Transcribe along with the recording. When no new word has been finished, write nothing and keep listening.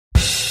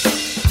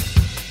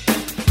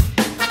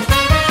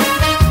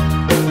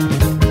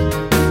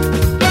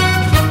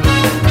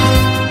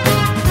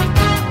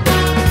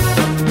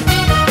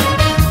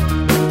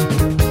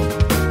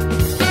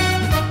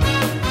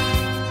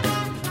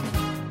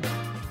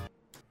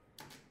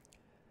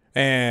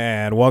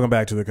And welcome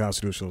back to the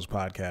Constitutionals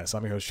Podcast.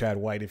 I'm your host, Chad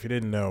White. If you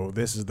didn't know,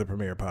 this is the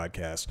premier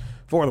podcast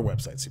for the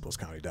website,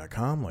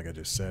 cpluscomedy.com. Like I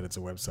just said, it's a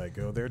website.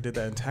 Go there. Did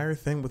that entire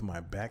thing with my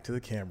back to the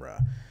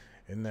camera.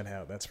 Isn't that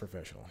how? That's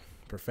professional.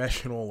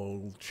 Professional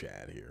old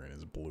Chad here in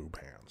his blue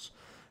pants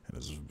and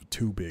his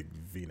too big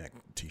V-neck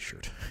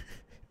t-shirt.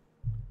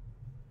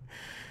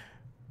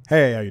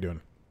 Hey, how you doing?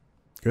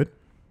 Good?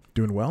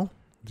 Doing well?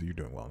 You're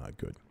doing well, not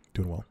good.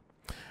 Doing well.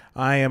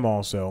 I am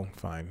also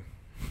fine.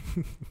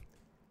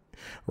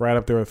 Right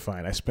up there with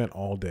fine. I spent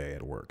all day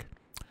at work.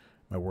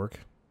 My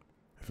work,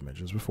 if I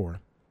mentioned this before,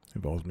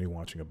 involves me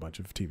watching a bunch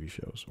of TV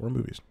shows or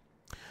movies.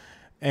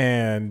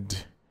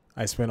 And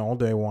I spent all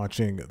day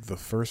watching The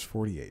First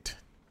 48.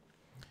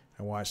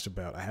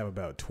 I have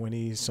about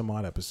 20 some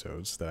odd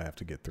episodes that I have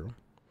to get through.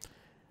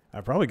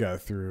 In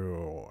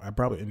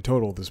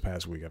total this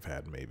past week, I've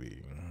had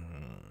maybe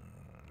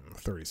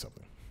 30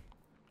 something.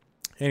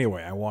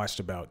 Anyway, I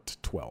watched about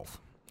 12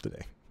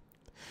 today.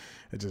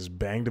 I just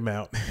banged them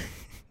out.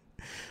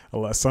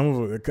 Some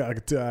of them,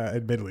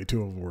 admittedly,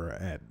 two of them were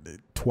at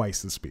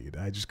twice the speed.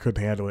 I just couldn't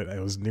handle it.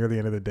 It was near the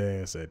end of the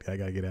day. I said, I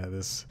got to get out of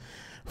this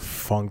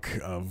funk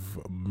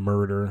of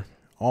murder,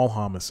 all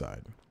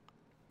homicide.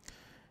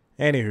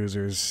 Any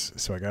hoosers.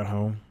 So I got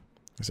home.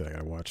 I said, I got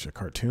to watch a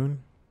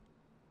cartoon.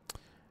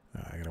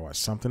 I got to watch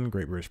something,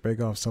 Great British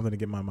Bake Off, something to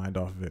get my mind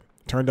off of it.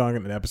 Turned on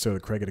an episode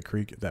of Craig of the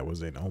Creek that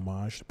was an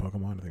homage to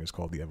Pokemon. I think it's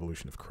called The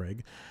Evolution of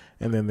Craig.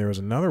 And then there was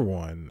another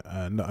one,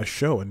 a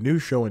new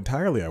show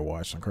entirely I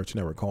watched on Cartoon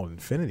Network called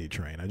Infinity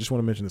Train. I just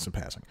want to mention this in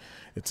passing.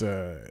 It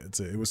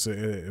was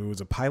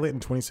a pilot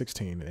in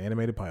 2016, an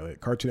animated pilot.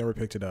 Cartoon Network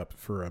picked it up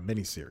for a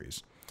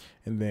miniseries.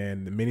 And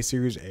then the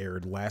miniseries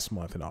aired last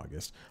month in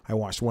August. I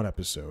watched one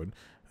episode,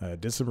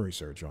 did some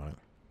research on it.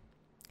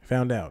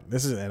 Found out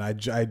I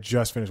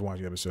just finished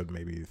watching the episode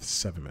maybe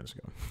 7 minutes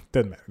ago.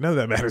 Doesn't matter. None of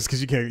that matters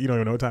because you don't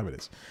even know what time it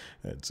is.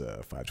 It's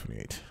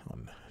 5:28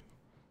 on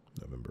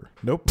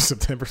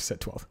September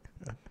 12th.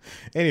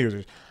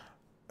 Anyways,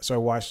 so I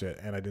watched it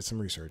and I did some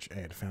research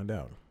and found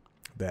out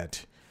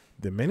that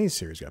the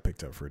miniseries got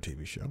picked up for a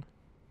TV show,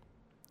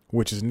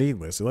 which is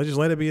needless. So let's just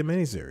let it be a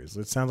miniseries.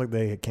 It sounds like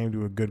they came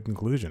to a good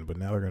conclusion, but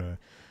now they're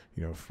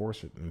gonna,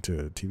 force it into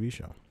a TV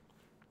show.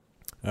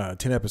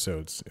 10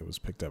 episodes. It was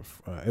picked up.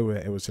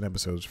 It was 10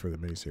 episodes for the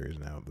miniseries.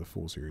 Now the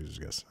full series,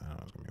 I guess, I don't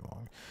know, it's gonna be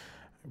long,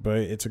 but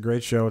it's a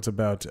great show. It's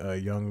about a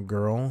young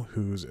girl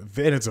and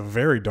it's a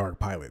very dark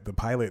pilot. The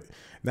pilot,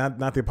 not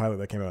the pilot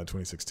that came out in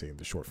 2016,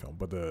 the short film,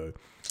 but the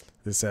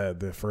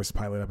first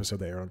pilot episode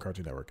that aired on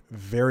Cartoon Network.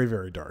 Very,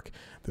 very dark.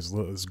 This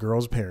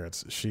girl's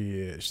parents.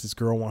 This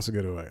girl wants to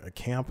go to a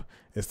camp.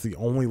 It's the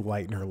only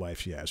light in her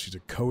life she has. She's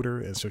a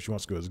coder, and so she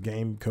wants to go to this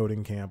game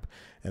coding camp,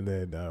 and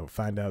then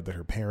find out that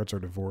her parents are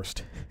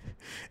divorced,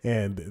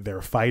 and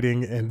they're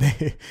fighting, and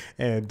she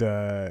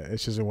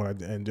doesn't want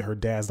to, and her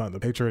dad's not in the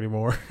picture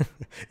anymore.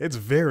 It's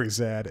very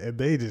sad, and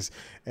the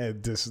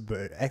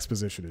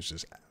exposition is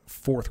just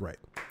forthright.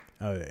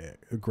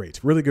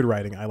 Great, really good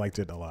writing. I liked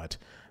it a lot.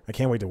 I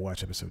can't wait to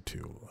watch episode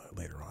 2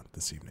 later on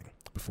this evening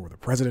before the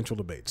presidential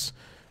debates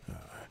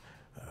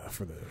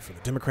for the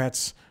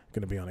Democrats.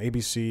 Going to be on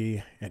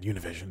ABC and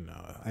Univision.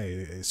 I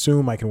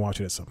assume I can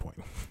watch it at some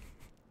point.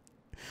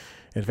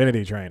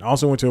 Infinity Train.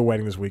 Also went to a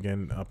wedding this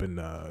weekend up in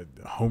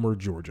Homer,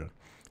 Georgia.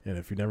 And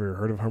if you've never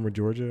heard of Homer,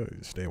 Georgia,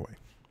 stay away.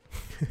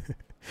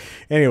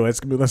 Anyway,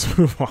 let's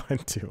move on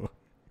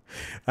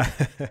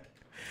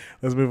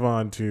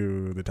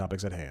to the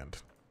topics at hand.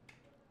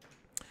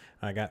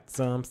 I got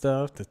some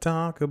stuff to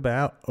talk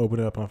about. Open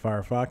it up on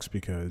Firefox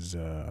because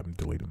I'm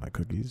deleting my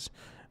cookies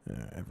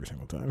every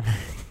single time.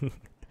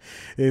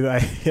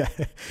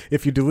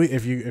 If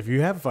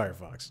you have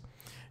Firefox,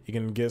 you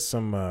can get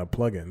some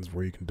plugins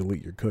where you can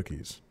delete your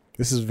cookies.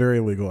 This is very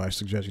illegal. I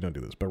suggest you don't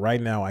do this. But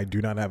right now, I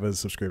do not have a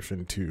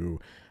subscription to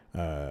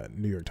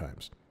New York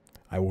Times.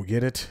 I will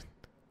get it,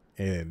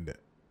 and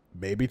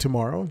maybe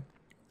tomorrow.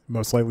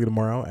 Most likely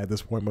tomorrow. At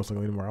this point, most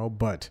likely tomorrow.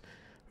 But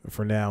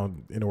for now,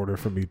 in order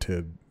for me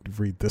to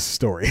read this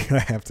story, I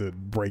have to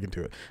break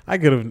into it. I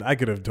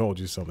could have told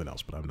you something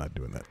else, but I'm not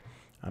doing that.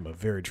 I'm a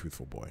very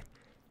truthful boy.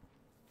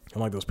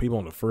 Unlike those people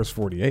in the First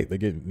 48, they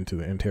get into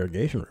the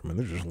interrogation room and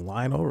they're just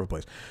lying all over the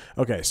place.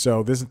 Okay,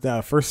 so this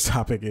first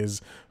topic is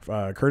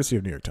courtesy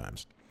of New York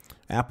Times.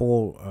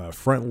 Apple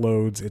front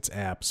loads its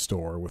app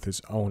store with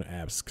its own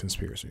apps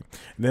conspiracy.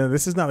 Now,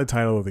 this is not the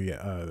title of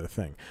the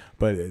thing,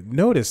 but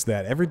notice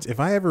that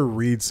if I ever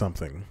read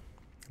something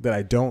that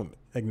I don't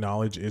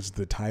acknowledge is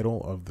the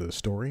title of the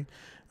story,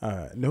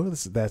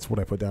 notice that's what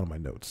I put down in my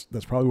notes.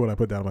 That's probably what I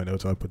put down in my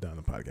notes. I'll put down in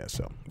the podcast.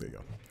 So there you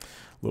go.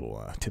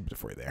 Little tidbit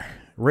for you there.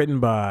 Written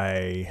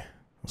by,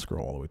 I'll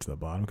scroll all the way to the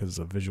bottom because it's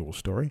a visual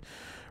story.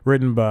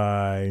 Written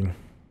by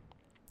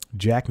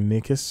Jack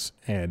Nickus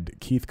and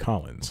Keith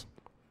Collins.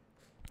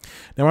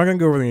 Now, I'm not going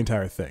to go over the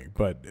entire thing,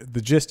 but the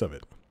gist of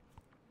it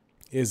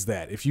is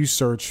that if you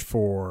search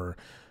for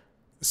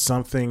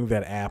something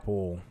that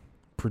Apple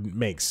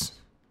makes,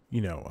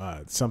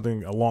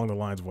 something along the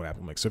lines of what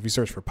Apple makes. So if you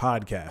search for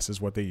podcasts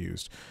is what they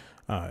used.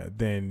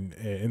 then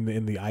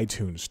in the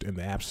iTunes, in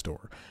the App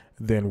Store,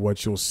 then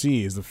what you'll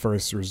see is the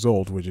first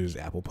result, which is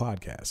Apple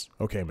Podcasts.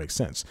 Okay, it makes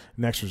sense.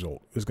 Next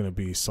result is going to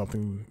be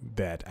something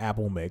that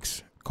Apple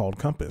makes called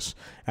Compass.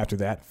 After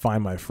that,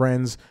 Find My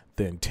Friends,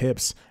 then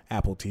Tips,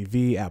 Apple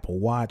TV, Apple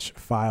Watch,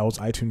 Files,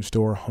 iTunes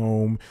Store,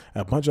 Home,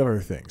 a bunch of other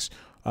things.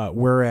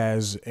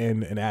 Whereas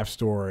in an app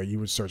store, you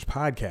would search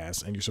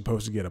podcasts, and you're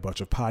supposed to get a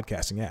bunch of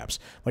podcasting apps.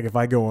 Like if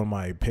I go on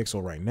my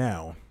Pixel right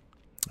now,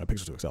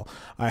 Pixel 2 XL,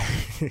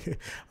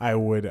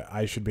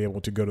 I should be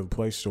able to go to the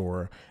Play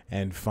Store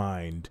and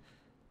find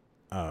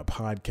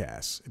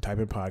podcasts, type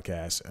in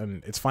podcasts,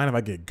 and it's fine if I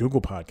get Google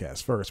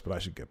Podcasts first, but I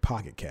should get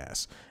Pocket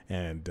Casts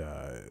and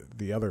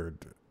the other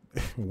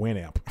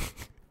Winamp.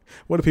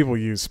 What do people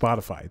use?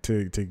 Spotify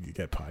to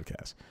get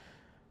podcasts.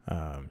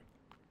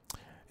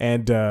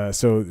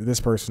 So this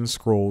person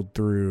scrolled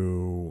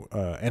through,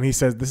 and he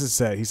says,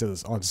 he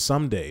says on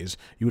some days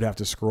you would have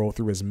to scroll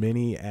through as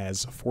many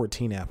as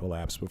 14 Apple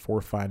apps before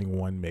finding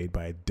one made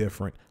by a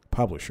different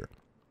publisher.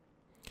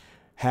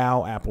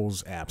 How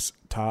Apple's apps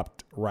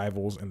topped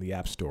rivals in the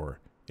App Store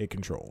it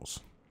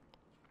controls.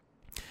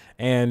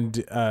 And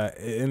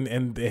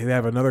they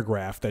have another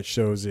graph that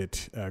shows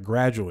it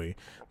gradually.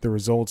 The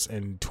results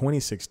in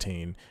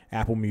 2016,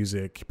 Apple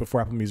Music,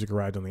 before Apple Music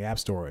arrived on the App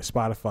Store,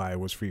 Spotify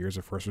was for years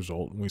the first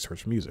result when we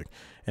searched music.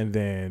 And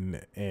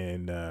then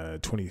in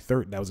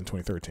 2013, that was in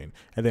 2013.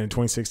 And then in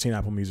 2016,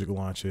 Apple Music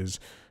launches.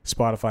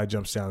 Spotify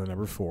jumps down to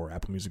number 4.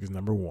 Apple Music is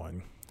number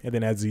 1. And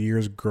then as the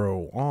years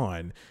grow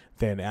on,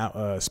 then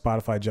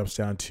Spotify jumps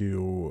down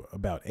to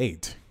about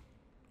 8.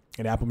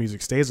 And Apple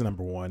Music stays at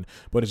number 1,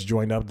 but it's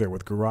joined up there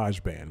with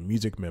GarageBand,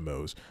 Music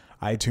Memos,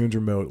 iTunes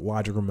Remote,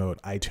 Logic Remote,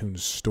 iTunes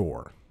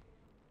Store.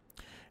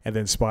 And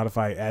then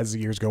Spotify, as the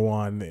years go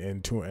on,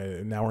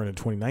 now we're in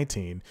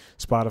 2019,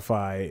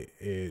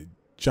 Spotify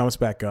jumps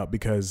back up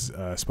because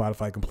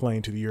Spotify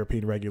complained to the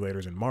European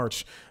regulators in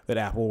March that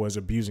Apple was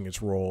abusing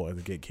its role as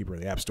the gatekeeper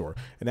in the App Store.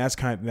 And that's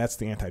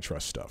the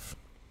antitrust stuff.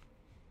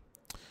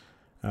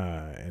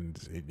 And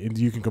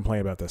you can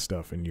complain about that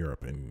stuff in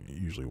Europe and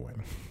usually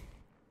win.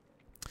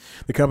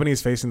 The company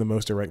is facing the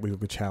most direct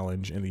legal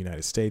challenge in the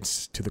United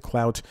States to the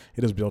clout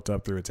it has built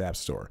up through its App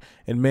Store.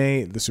 In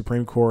May, the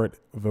Supreme Court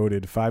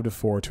voted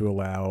 5-4 to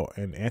allow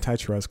an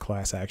antitrust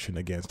class action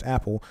against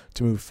Apple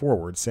to move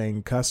forward,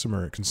 saying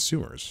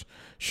consumers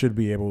should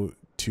be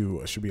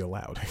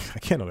allowed. I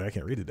can't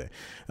read today.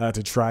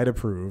 To try to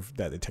prove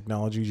that the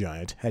technology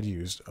giant had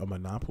used a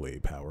monopoly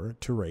power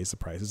to raise the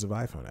prices of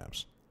iPhone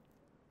apps.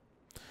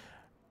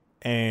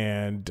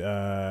 And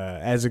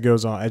as you go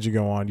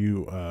on,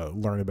 you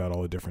learn about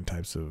all the different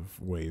types of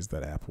ways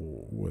that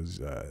Apple was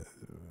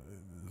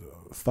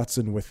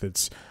futzing with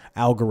its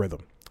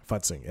algorithm.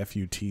 Futzing,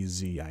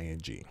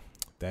 Futzing.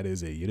 That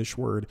is a Yiddish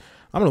word.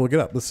 I'm going to look it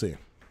up. Let's see.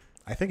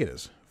 I think it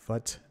is.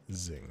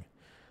 Futzing.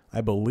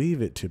 I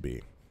believe it to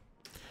be.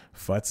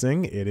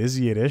 Futzing. It is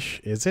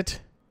Yiddish. Is it?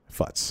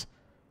 Futz.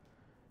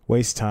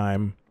 Waste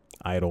time,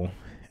 idle,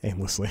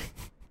 aimlessly.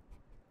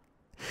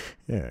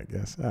 Yeah, I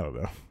guess. I don't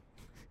know.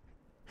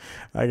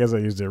 I guess I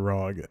used it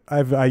wrong.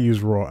 I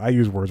use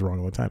words wrong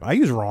all the time. I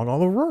use wrong all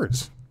the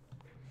words.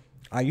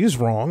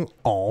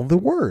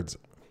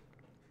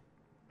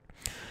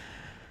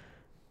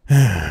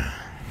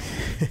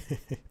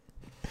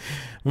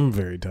 I'm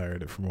very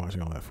tired from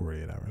watching all that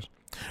 48 hours.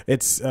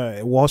 It's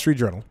Wall Street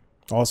Journal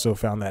also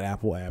found that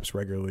Apple apps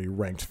regularly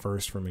ranked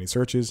first for many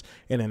searches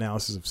in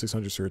analysis of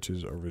 600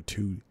 searches over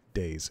 2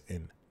 days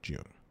in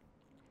June.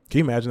 Can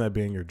you imagine that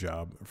being your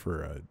job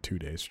for 2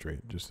 days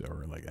straight,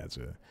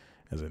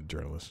 as a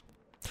journalist?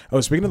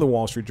 Oh, speaking of the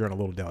Wall Street Journal, a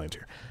little dalliance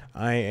here.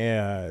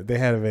 They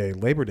had a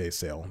Labor Day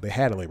sale.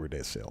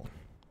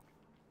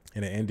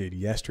 And it ended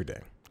yesterday.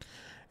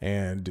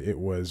 And it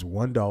was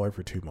 $1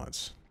 for 2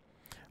 months.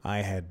 I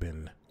had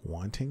been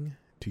wanting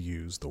to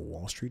use the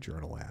Wall Street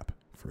Journal app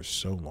for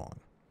so long.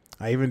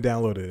 I even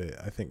downloaded it,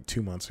 I think,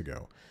 2 months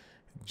ago.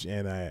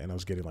 And I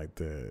was getting like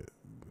the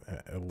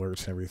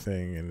alerts and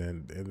everything.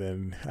 And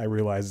then I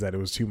realized that it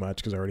was too much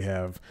because I already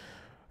have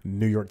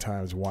New York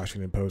Times,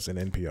 Washington Post, and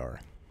NPR.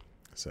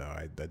 So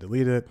I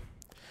deleted it.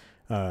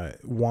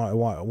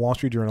 Wall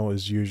Street Journal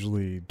is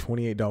usually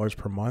 $28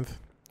 per month,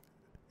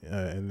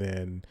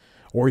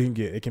 or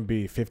it can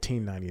be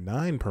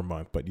 $15.99 per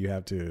month, but you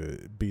have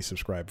to be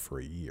subscribed for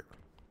a year.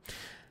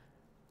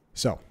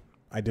 So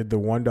I did the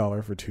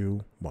 $1 for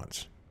 2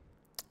 months.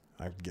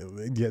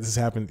 This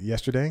happened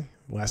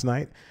last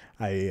night.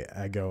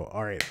 I go,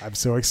 all right, I'm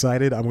so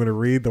excited. I'm going to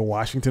read the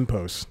Washington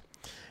Post.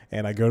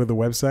 And I go to the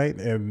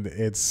website, and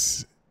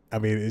it's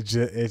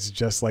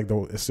just like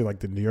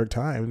the New York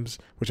Times,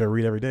 which I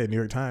read every day, New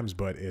York Times,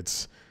 but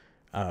it's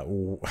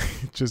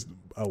just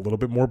a little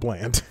bit more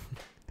bland.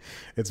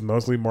 It's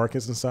mostly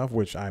markets and stuff,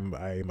 which I'm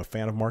a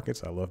fan of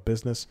markets. I love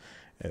business,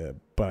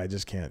 but I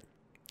just can't.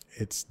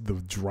 It's the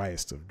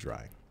driest of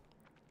dry.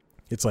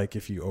 It's like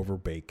if you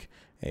overbake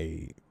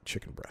a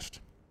chicken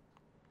breast.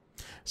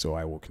 So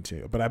I will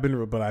continue, but I've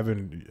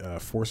been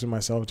forcing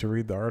myself to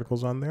read the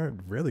articles on there.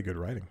 Really good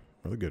writing.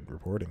 Really good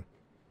reporting.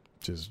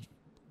 Just,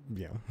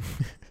 yeah.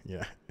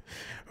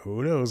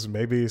 Who knows?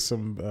 Maybe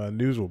some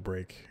news will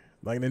break.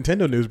 Like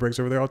Nintendo news breaks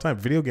over there all the time.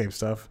 Video game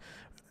stuff,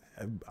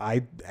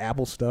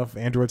 Apple stuff,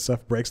 Android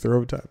stuff breaks there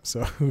over time.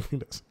 So who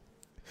knows?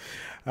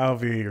 I'll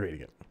be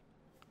reading it.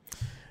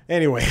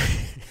 Anyway,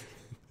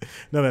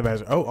 none of that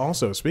matters. Oh,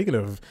 also, speaking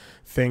of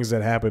things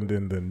that happened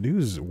in the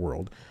news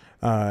world,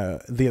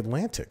 The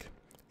Atlantic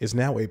is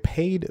now a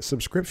paid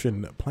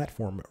subscription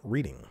platform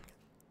reading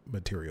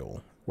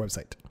material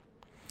website.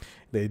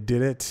 They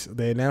did it.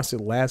 They announced it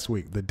last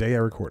week, the day I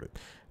recorded.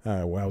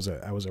 When I was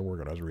at work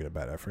when I was reading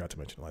about it. I forgot to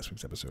mention last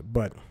week's episode,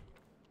 but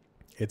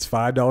it's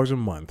 $5 a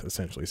month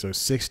essentially. So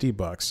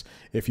 $60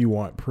 if you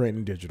want print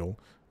and digital,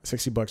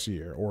 $60 a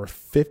year, or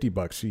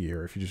 $50 a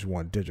year if you just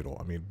want digital.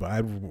 I mean, but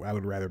I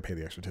would rather pay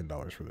the extra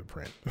 $10 for the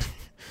print.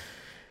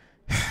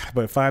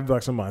 But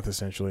 $5 a month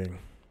essentially,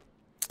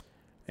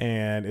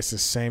 and it's the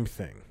same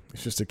thing.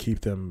 It's just to keep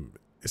them.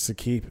 It's to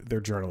keep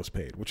their journalists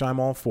paid, which I'm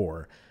all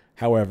for.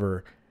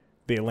 However,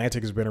 The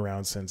Atlantic has been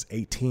around since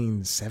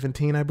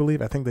 1817, I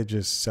believe. I think they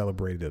just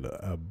celebrated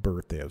a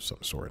birthday of some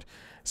sort.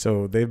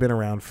 So they've been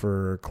around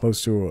for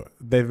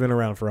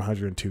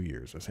 102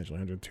 years, essentially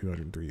 102,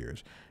 103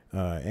 years.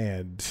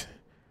 And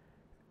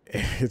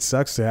it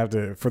sucks to have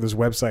to, for this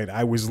website,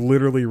 I was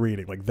literally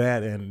reading like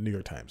that and New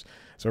York Times.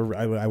 So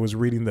I was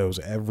reading those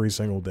every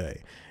single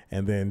day.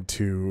 And then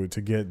to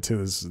get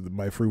to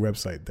my free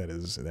website that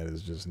is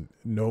just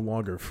no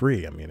longer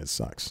free. I mean, it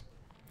sucks.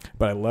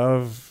 But I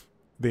love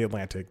The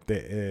Atlantic.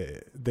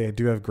 They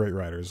do have great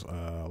writers,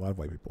 a lot of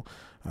white people,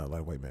 a lot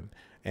of white men,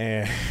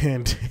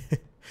 and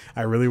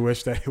I really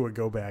wish that it would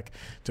go back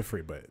to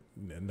free, but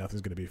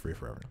nothing's going to be free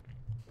forever.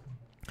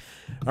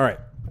 All right,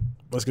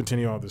 let's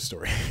continue on with this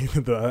story,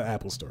 the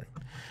Apple story.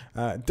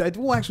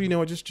 Well, actually, you know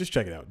what? Just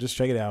check it out. Just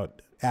check it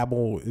out.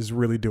 Apple is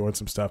really doing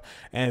some stuff,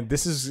 and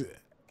this is.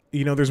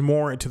 There's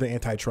more into the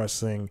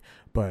antitrust thing,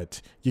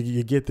 but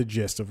you get the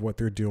gist of what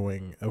they're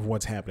doing, of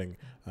what's happening,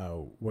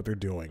 what they're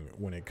doing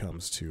when it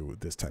comes to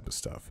this type of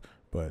stuff.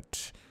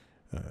 But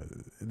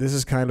this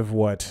is kind of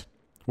what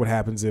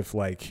happens if,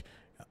 like,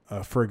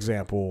 for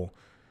example,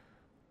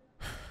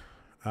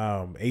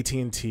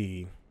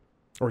 AT&T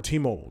or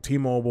T-Mobile.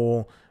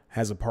 T-Mobile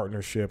has a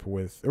partnership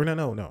with, or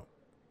no.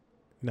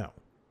 Oh,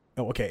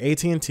 okay,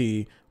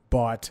 AT&T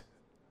bought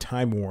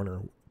Time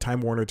Warner.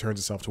 Time Warner turns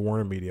itself to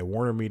Warner Media.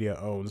 Warner Media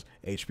owns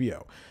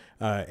HBO.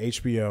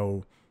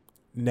 HBO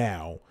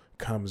Now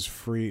comes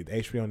free.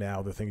 HBO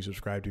Now, the thing you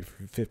subscribe to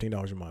for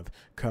 $15 a month,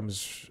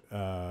 comes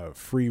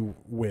free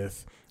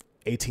with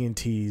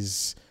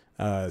AT&T's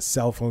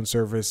cell phone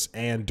service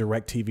and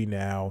DirecTV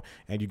Now,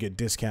 and you get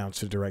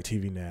discounts to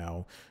DirecTV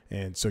Now,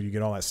 and so you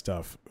get all that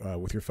stuff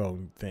with your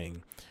phone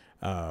thing.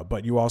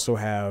 But you also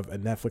have a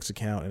Netflix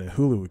account and a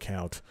Hulu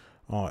account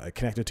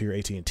connected to your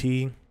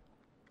AT&T.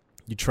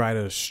 You try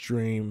to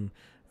stream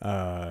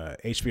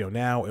HBO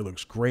Now, it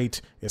looks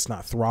great. It's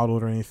not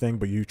throttled or anything,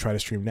 but you try to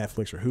stream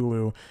Netflix or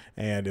Hulu,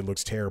 and it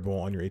looks terrible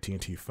on your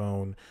AT&T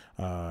phone.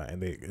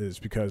 And it's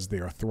because they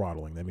are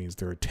throttling. That means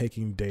they're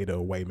taking data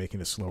away,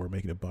 making it slower,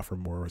 making it buffer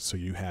more, so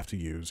you have to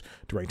use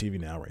DirecTV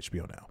Now or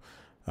HBO Now.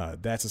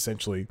 That's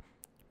essentially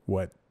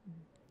what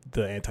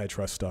the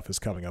antitrust stuff is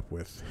coming up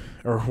with,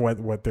 or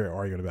what they're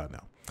arguing about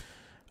now.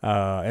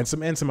 And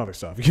some other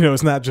stuff.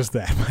 It's not just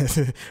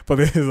that, but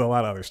there's a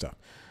lot of other stuff.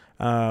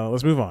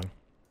 Let's move on.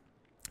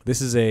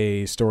 This is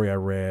a story I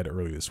read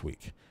earlier this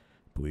week.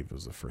 I believe it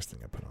was the first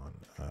thing I put on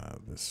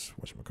this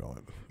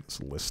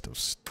list of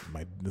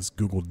this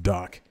Google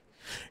Doc.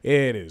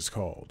 It is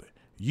called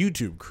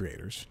YouTube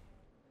creators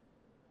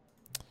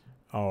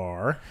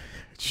are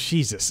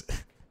Jesus.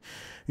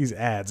 These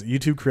ads.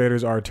 YouTube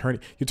creators are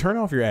you turn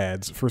off your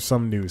ads for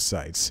some news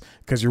sites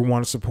because you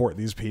want to support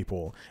these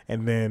people,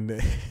 and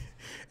then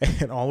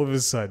and all of a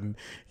sudden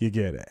you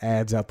get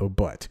ads out the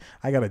butt.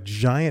 I got a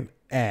giant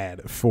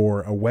ad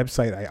for a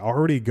website I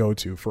already go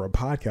to for a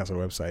podcast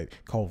website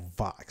called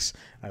Vox.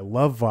 I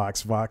love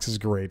Vox. Vox is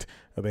great.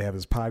 They have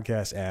this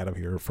podcast ad up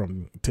here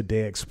from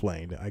Today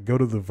Explained. I go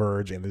to The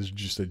Verge and there's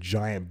just a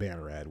giant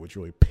banner ad, which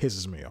really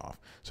pisses me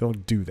off. So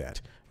don't do that,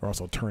 or else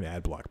I'll turn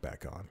ad block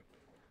back on.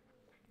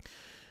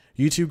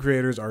 YouTube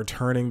creators are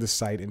turning the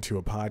site into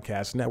a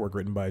podcast network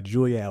written by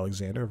Julia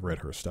Alexander. I've read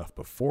her stuff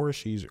before.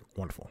 She's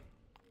wonderful.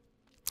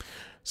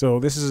 So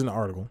this is an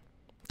article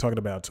talking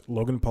about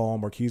Logan Paul,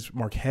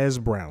 Marquez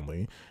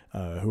Brownlee,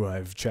 who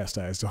I've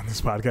chastised on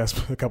this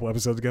podcast a couple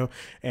episodes ago,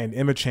 and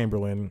Emma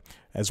Chamberlain,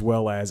 as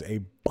well as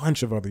a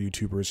bunch of other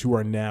YouTubers who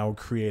are now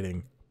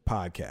creating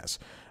podcasts.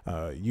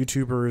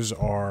 YouTubers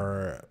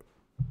are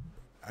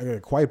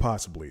quite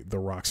possibly the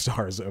rock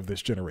stars of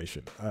this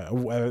generation.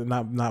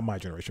 Not my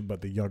generation,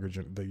 but the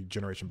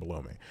generation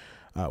below me,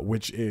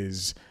 which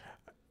is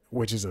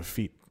a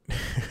feat.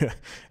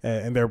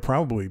 And they're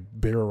probably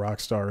bigger rock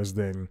stars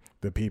than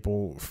the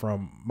people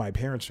from my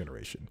parents'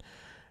 generation.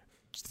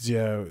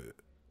 Yeah.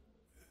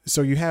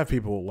 So you have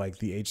people like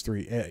the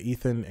H3,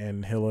 Ethan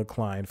and Hilla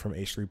Klein from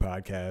H3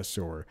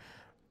 Podcasts, or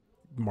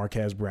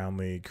Marquez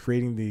Brownlee,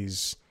 creating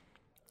these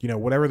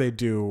whatever they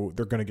do,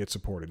 they're going to get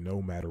supported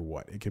no matter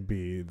what. It could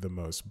be the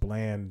most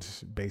bland,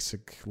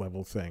 basic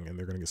level thing, and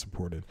they're going to get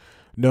supported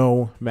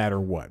no matter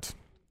what.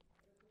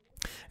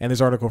 And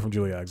this article from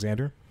Julie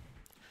Alexander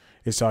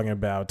is talking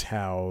about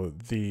how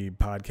the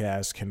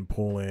podcast can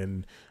pull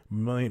in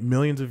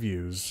millions of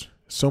views,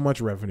 so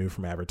much revenue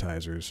from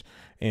advertisers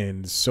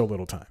in so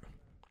little time.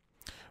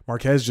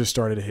 Marquez just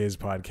started his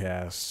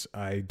podcast.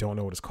 I don't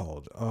know what it's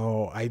called.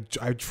 Oh, I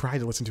tried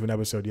to listen to an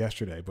episode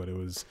yesterday, but it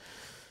was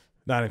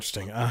not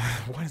interesting.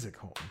 What is it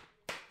called?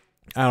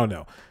 I don't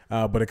know.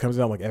 But it comes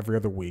out like every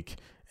other week.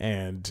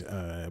 And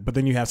but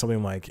then you have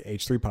something like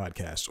H3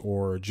 Podcast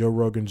or Joe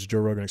Rogan's Joe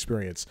Rogan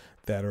Experience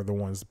that are the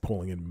ones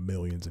pulling in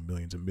millions and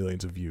millions and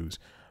millions of views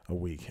a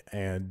week.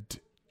 And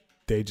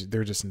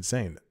they're just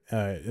insane.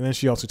 And then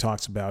she also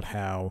talks about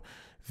how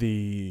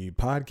the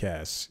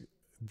podcasts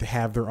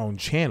have their own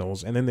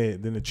channels, and then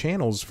the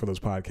channels for those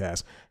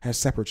podcasts has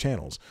separate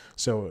channels.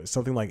 So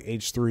something like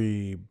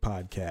H3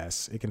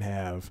 Podcasts, it can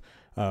have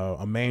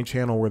a main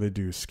channel where they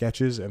do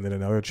sketches, and then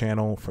another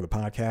channel for the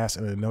podcast,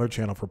 and then another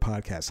channel for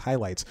podcast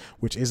highlights,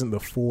 which isn't the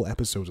full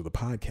episodes of the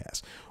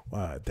podcast,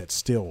 that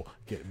still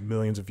get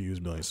millions of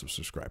views, millions of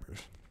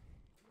subscribers.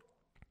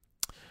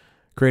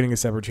 Creating a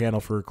separate channel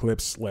for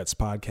clips lets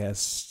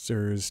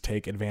podcasters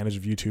take advantage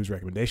of YouTube's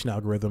recommendation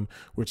algorithm,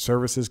 which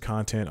services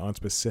content on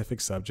specific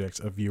subjects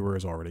a viewer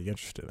is already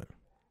interested in.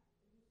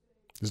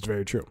 This is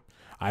very true.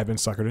 I've been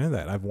suckered into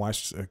that. I've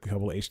watched a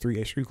couple of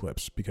H3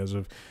 clips because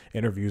of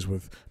interviews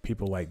with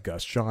people like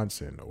Gus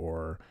Johnson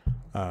or,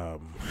 I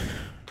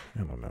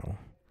don't know.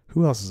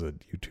 Who else is a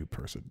YouTube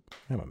person?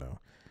 I don't know.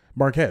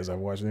 Marquez. I've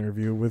watched an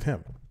interview with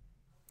him.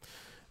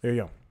 There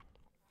you go.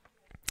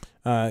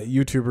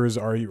 YouTubers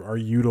are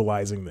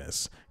utilizing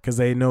this because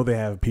they know they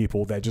have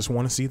people that just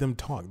want to see them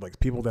talk, like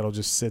people that'll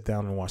just sit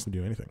down and watch them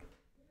do anything.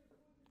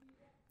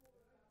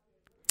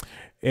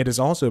 It has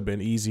also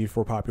been easy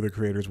for popular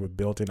creators with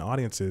built-in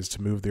audiences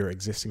to move their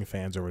existing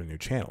fans over to new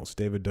channels.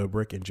 David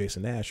Dobrik and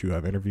Jason Nash, who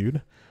I've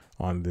interviewed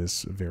on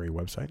this very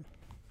website,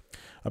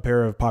 a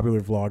pair of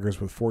popular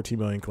vloggers with 14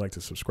 million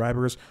collective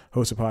subscribers,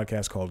 host a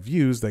podcast called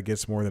Views that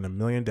gets more than 1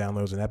 million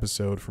downloads an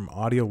episode from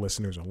audio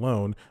listeners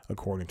alone,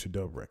 according to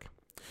Dobrik.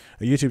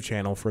 A YouTube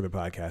channel for the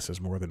podcast has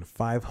more than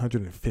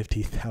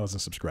 550,000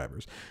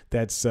 subscribers.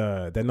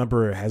 That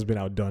number has been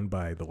outdone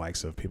by the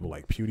likes of people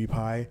like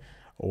PewDiePie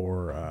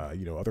or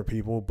other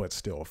people, but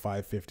still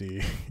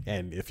 550.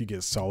 And if you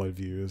get solid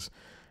views,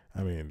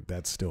 I mean,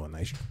 that's still a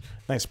nice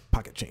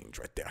pocket change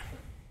right there.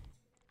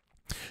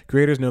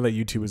 Creators know that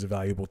YouTube is a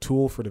valuable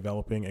tool for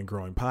developing and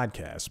growing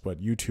podcasts,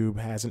 but YouTube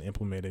hasn't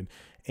implemented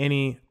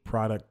any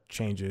product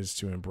changes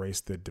to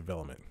embrace the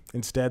development.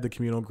 Instead, the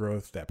communal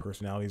growth that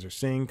personalities are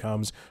seeing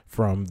comes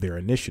from their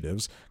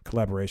initiatives,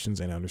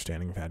 collaborations, and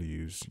understanding of how to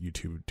use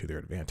YouTube to their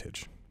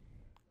advantage.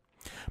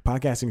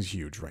 Podcasting is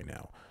huge right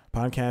now.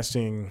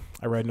 Podcasting,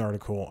 I read an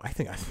article,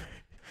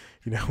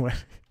 you know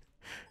what?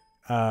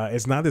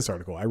 It's not this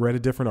article. I read a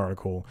different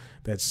article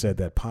that said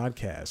that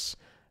podcasts,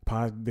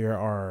 there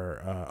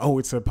are,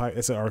 it's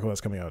an article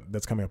that's coming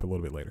up a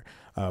little bit later.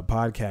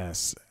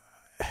 Podcasts,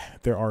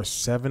 there are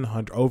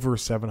over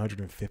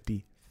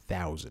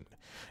 750,000,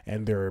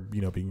 and they're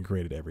being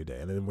created every day.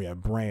 And then we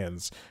have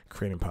brands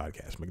creating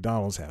podcasts.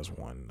 McDonald's has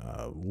one,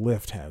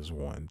 Lyft has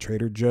one,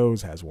 Trader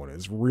Joe's has one.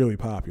 It's really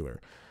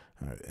popular.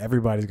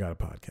 Everybody's got a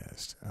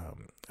podcast.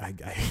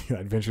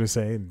 I'd venture to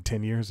say in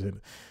 10 years,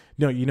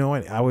 you know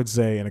what? I would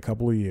say in a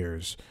couple of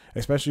years,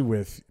 especially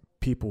with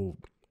people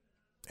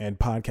and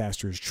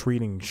podcasters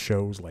treating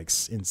shows like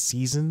in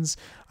seasons,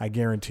 I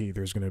guarantee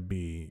there's going to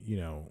be,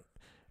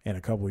 in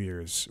a couple of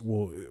years,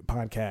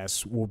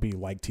 podcasts will be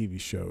like TV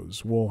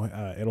shows.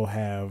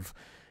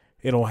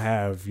 It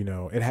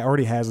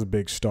already has the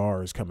big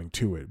stars coming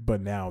to it,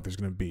 but now there's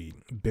going to be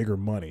bigger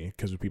money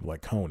because of people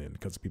like Conan,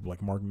 because of people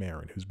like Mark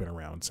Maron, who's been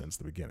around since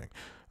the beginning.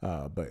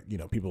 But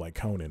people like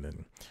Conan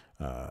and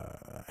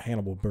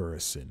Hannibal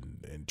Buress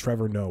and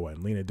Trevor Noah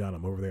and Lena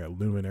Dunham over there at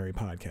Luminary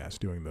Podcast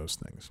doing those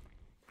things.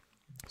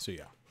 So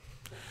yeah,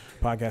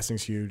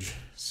 podcasting's huge.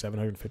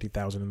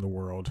 750,000 in the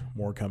world,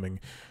 more coming.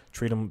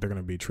 They're going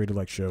to be treated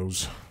like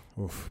shows.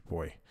 Oof,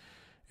 boy.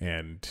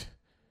 And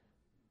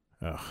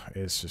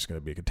it's just going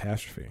to be a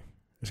catastrophe.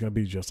 It's going to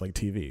be just like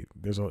TV.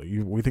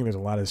 We think there's a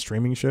lot of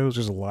streaming shows.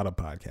 There's a lot of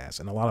podcasts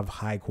and a lot of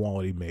high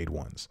quality made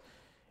ones.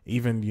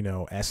 Even,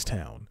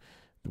 S-Town,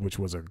 which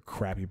was a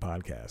crappy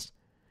podcast,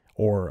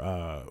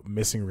 or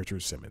Missing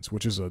Richard Simmons,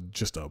 which is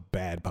just a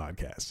bad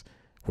podcast,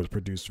 was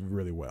produced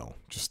really well.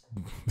 Just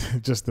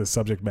the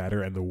subject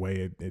matter and the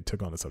way it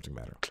took on the subject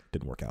matter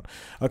didn't work out.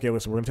 Okay,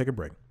 listen, we're going to take a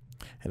break,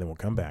 and then we'll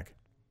come back,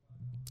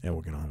 and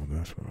we'll get on with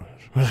this.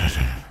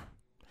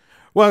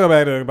 Welcome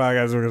back to the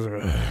podcast.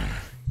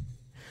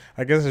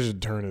 I guess I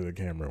should turn to the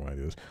camera when I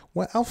do this.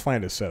 Well, I'll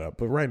find a setup,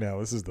 but right now,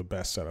 this is the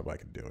best setup I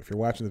can do. If you're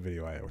watching the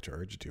video, I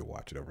urge you to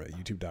watch it over at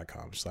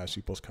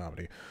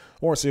youtube.com/C+comedy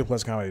or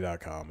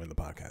C+comedy.com in the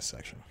podcast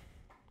section.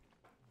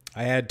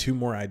 I had two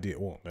more ideas.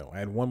 Well, no, I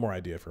had one more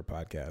idea for a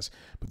podcast,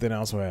 but then I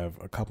also have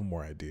a couple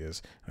more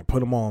ideas. I put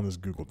them all in this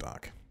Google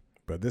Doc.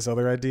 But this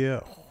other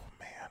idea, oh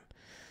man,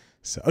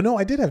 So, oh no,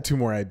 I did have 2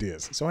 more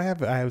ideas. So I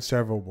have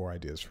several more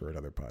ideas for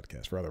other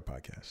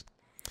podcasts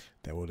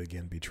that would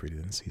again be treated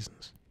in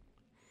seasons.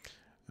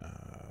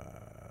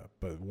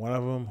 But one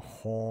of them,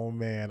 oh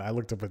man, I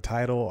looked up a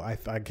title. I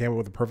came up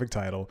with a perfect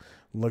title,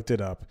 looked it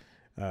up.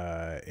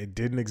 It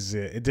didn't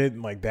exist. It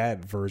didn't, like,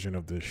 that version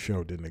of the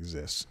show didn't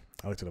exist.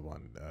 I looked it up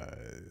on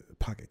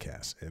Pocket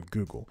Cast and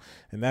Google,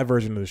 and that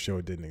version of the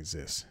show didn't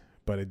exist.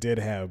 But it did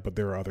have, but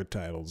there are other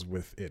titles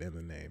with it in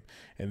the name.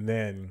 And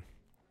then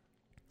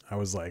I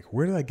was like,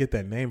 where did I get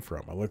that name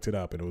from? I looked it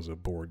up, and it was a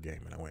board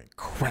game, and I went,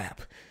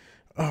 crap.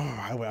 Oh,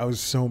 I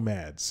was so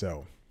mad.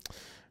 So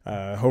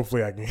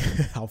hopefully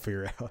I'll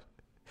figure out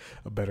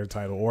a better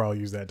title, or I'll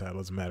use that title. It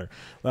doesn't matter.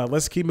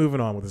 Let's keep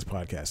moving on with this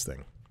podcast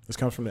thing. This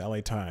comes from the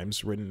LA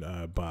Times, written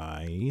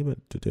by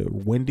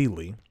Wendy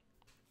Lee.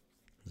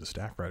 She's a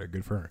staff writer.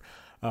 Good for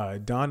her.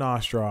 Don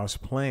Ostroff's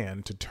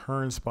plan to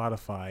turn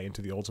Spotify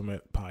into the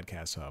ultimate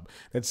podcast hub.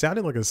 That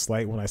sounded like a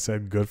slight when I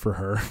said good for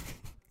her.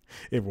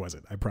 It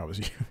wasn't, I promise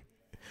you.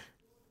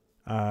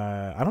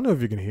 I don't know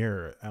if you can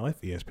hear. I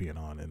left ESPN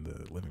on in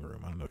the living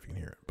room. I don't know if you can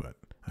hear it, but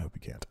I hope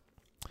you can't.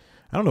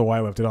 I don't know why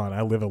I left it on.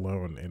 I live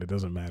alone, and it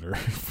doesn't matter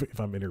if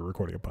I'm in here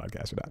recording a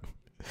podcast or not.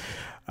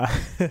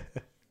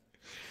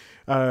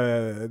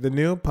 The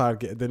new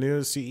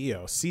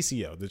CEO,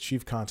 CCO, the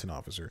Chief Content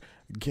Officer.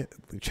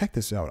 Check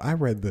this out. I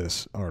read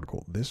this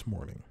article this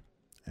morning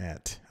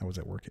I was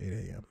at work at 8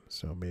 a.m.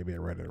 So maybe I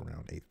read it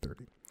around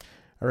 8:30.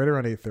 I read it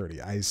around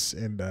 8:30.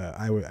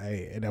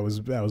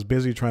 I was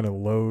busy trying to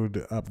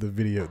load up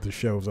the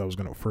shows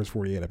first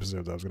 48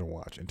 episodes I was gonna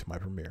watch into my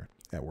Premiere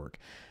at work,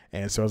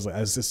 and so I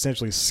was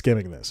essentially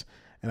skimming this,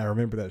 and I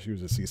remember that she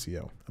was a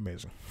CCO.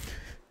 Amazing,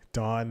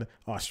 Dawn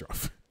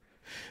Ostroff.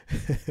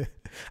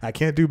 I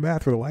can't do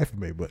math for the life of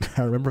me, but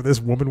I remember this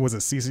woman was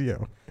a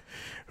CCO,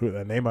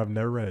 a name I've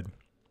never read.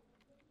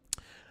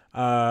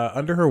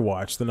 Under her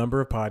watch, the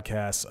number of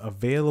podcasts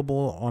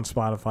available on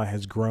Spotify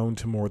has grown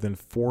to more than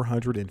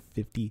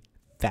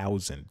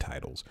 450,000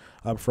 titles,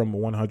 up from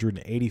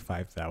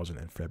 185,000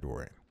 in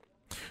February.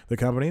 The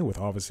company, with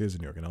offices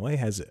in New York and LA,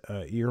 has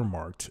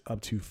earmarked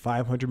up to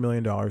 $500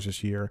 million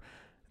this year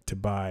to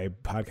buy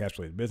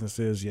podcast-related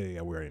businesses.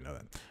 Yeah, we already know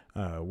that.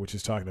 Which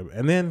is talking about,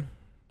 and then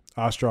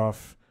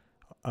Ostroff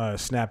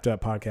snapped up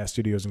podcast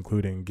studios,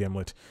 including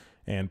Gimlet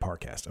and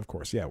Parcast. Of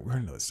course, yeah, we're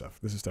into this stuff.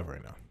 This is stuff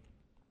right now.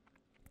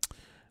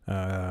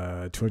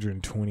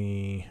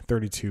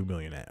 32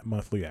 million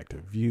monthly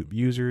active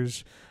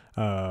users.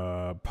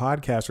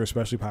 Podcasts are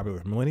especially popular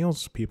with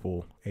millennials,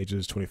 people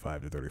ages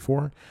 25 to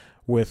 34,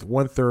 with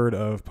 1/3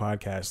 of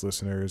podcast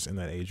listeners in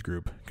that age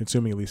group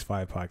consuming at least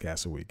 5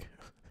 podcasts a week.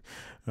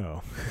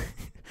 Oh,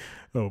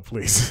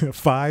 please.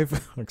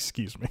 5?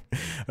 Excuse me.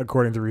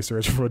 According to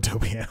research from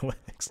Adobe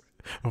Analytics.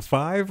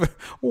 5?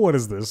 What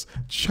is this?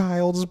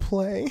 Child's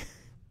Play?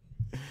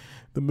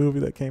 The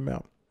movie that came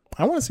out.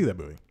 I want to see that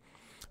movie.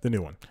 The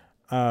new one.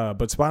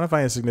 But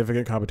Spotify has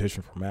significant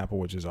competition from Apple,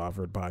 which has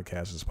offered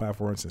podcasts as a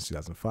platform since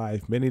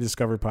 2005. Many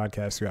discovered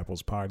podcasts through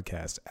Apple's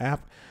podcast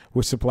app,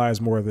 which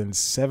supplies more than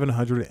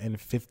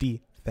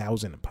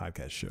 750,000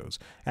 podcast shows.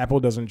 Apple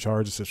doesn't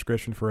charge a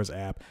subscription for its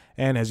app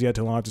and has yet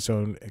to launch its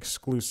own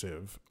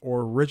exclusive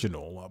or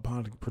original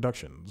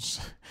productions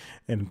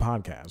and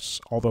podcasts,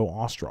 although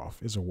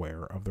Ostroff is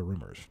aware of the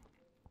rumors.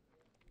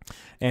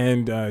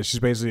 And it's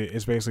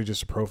basically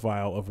just a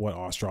profile of what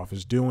Ostroff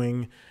is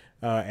doing.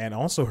 And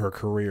also her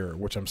career,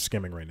 which I'm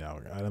skimming right now.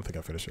 I don't think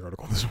I finished the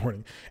article this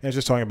morning. And it's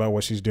just talking about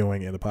what she's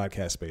doing in the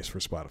podcast space for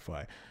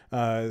Spotify.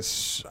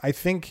 I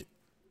think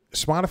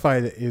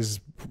Spotify is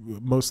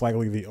most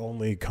likely the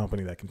only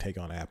company that can take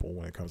on Apple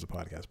when it comes to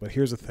podcasts. But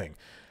here's the thing.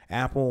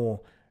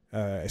 Apple,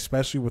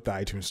 especially with the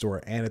iTunes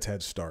Store and its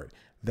head start,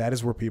 that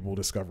is where people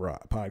discover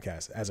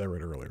podcasts, as I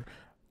read earlier.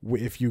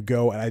 If you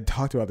go, and I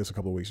talked about this a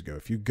couple of weeks ago,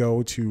 if you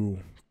go to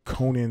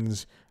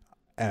Conan's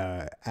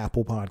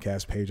Apple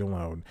podcast page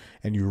alone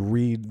and you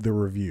read the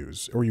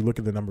reviews, or you look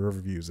at the number of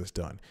reviews that's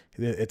done,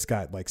 it's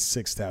got like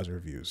 6,000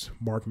 reviews.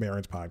 Mark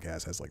Maron's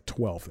podcast has like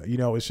 12.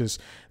 It's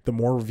just the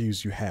more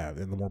reviews you have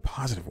and the more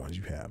positive ones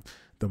you have,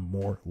 the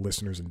more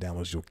listeners and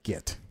downloads you'll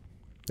get.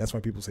 That's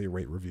why people say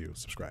rate, review,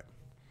 subscribe.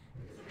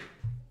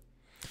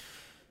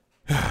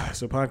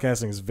 So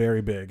podcasting is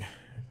very big,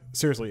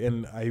 seriously,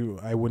 and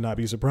I would not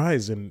be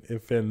surprised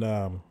if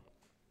in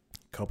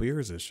couple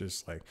years it's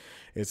just like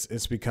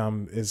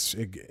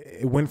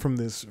it went from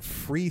this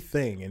free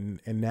thing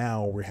and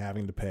now we're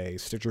having to pay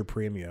Stitcher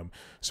Premium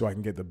so I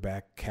can get the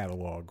back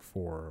catalog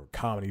for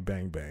Comedy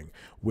Bang Bang,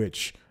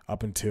 which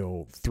up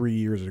until 3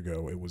 years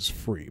ago it was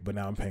free, but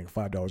now I'm paying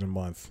 $5 a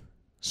month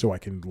so I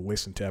can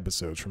listen to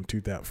episodes from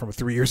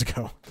 3 years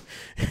ago.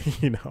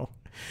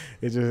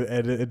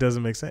 It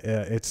doesn't make sense.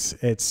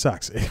 It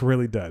sucks. It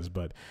really does,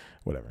 but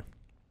whatever.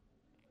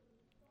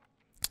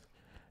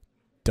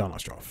 Don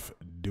Ostroff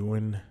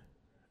doing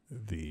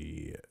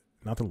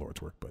not the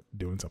Lord's work, but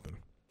doing something.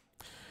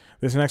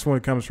 This next one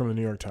comes from the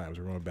New York Times.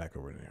 We're going back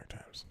over to the New York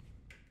Times.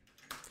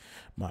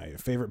 My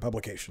favorite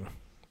publication.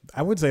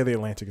 I would say The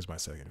Atlantic is my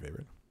second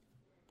favorite.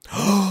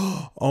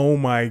 Oh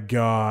my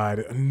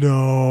God.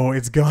 No,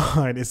 it's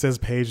gone. It says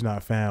page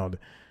not found.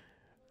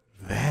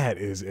 That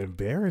is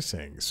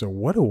embarrassing. So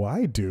what do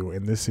I do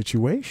in this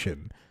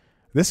situation?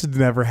 This has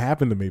never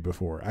happened to me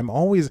before. I'm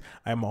always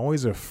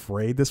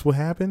afraid this will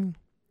happen,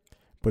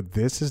 but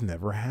this has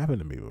never happened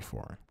to me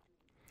before.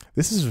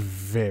 This is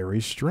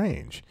very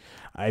strange.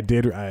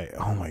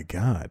 Oh my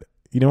God.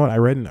 You know what? I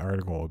read an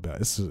article about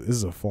this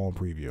is a fall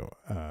preview,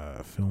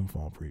 film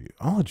fall preview.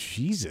 Oh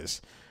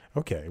Jesus.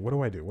 Okay, what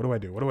do I do? What do I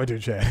do? What do I do,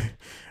 Chad?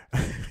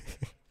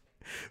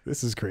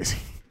 This is crazy.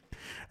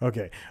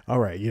 Okay, all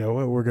right. You know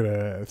what? We're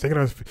gonna think on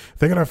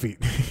our feet.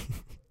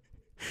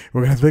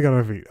 We're gonna think on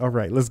our feet. All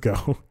right, let's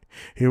go.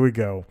 Here we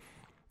go.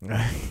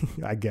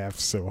 I gasped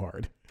so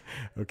hard.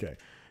 Okay,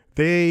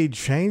 they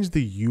changed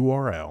the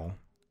URL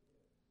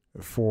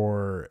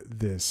for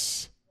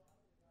this.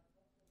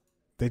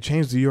 They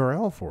changed the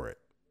URL for it.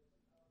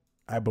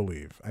 I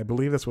believe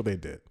that's what they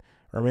did,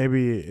 or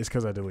maybe it's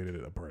because I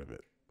deleted a part of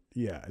it.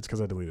 Yeah, it's because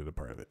I deleted a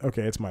part of it.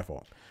 Okay, it's my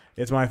fault.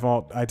 It's my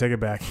fault. I take it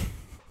back.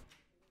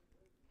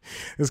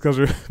 This comes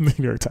from the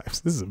New York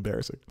Times. This is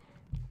embarrassing.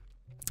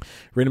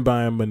 Written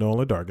by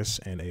Manohla Dargis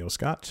and A.O.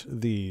 Scott,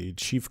 the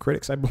chief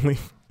critics, I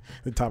believe,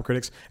 the top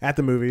critics at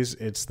the movies.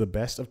 It's the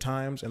best of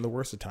times and the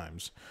worst of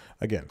times.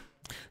 Again,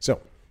 so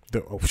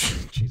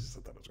Jesus,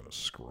 I thought I was going to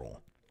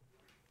scroll.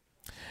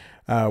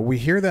 We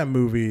hear that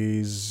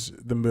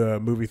the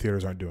movie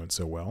theaters aren't doing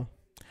so well.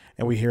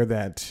 And we hear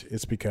that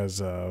it's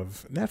because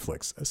of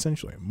Netflix,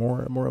 essentially,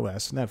 more or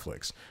less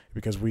Netflix,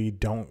 because we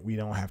don't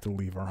have to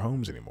leave our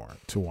homes anymore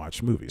to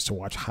watch movies, to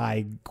watch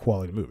high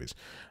quality movies.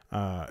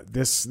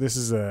 This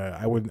is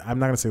I'm not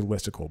going to say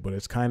listicle, but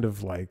it's kind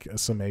of like a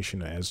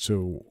summation as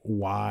to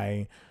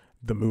why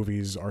the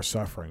movies are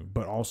suffering,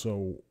 but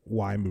also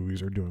why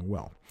movies are doing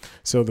well.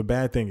 So the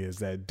bad thing is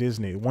that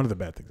one of the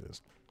bad things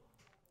is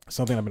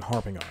something I've been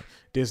harping on.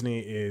 Disney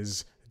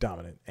is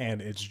dominant,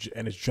 and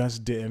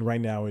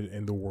right now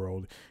in the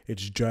world,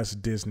 it's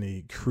just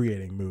Disney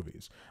creating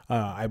movies.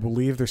 I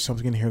believe there's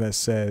something in here that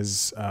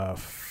says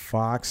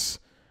Fox.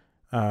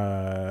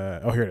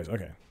 Here it is.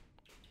 Okay.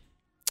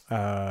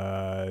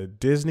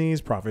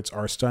 Disney's profits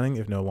are stunning,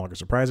 if no longer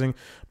surprising.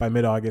 By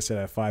mid-August, it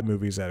had 5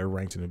 movies that are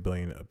ranked in a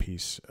billion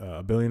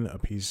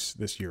apiece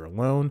this year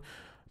alone.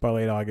 By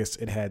late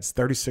August, it had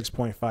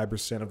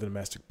 36.5% of the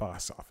domestic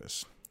box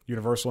office.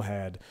 Universal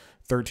had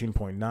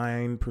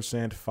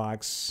 13.9%.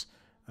 Fox,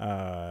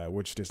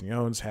 which Disney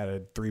owns, had a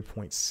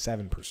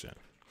 3.7%.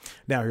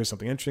 Now, here's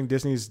something interesting.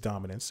 Disney's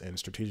dominance and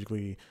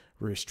strategically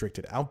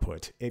restricted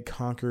output, it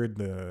conquered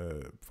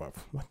the... What?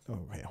 Oh,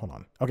 wait, hold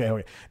on.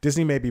 Okay.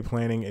 Disney may be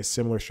planning a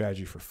similar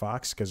strategy for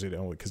Fox because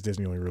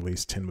Disney only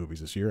released 10 movies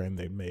this year, and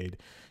they made,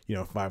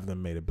 5 of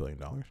them made $1 billion.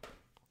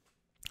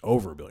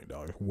 Over $1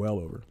 billion. Well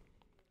over.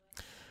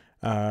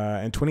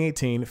 In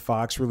 2018,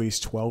 Fox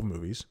released 12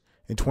 movies.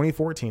 In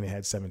 2014, it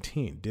had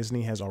 17.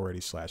 Disney has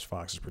already slashed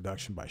Fox's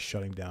production by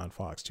shutting down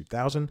Fox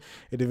 2000,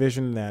 a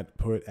division that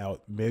put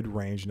out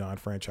mid-range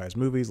non-franchise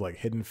movies like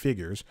Hidden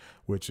Figures,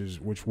 which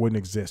wouldn't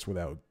exist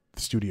without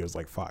studios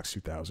like Fox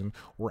 2000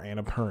 or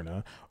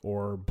Annapurna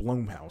or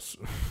Blumhouse,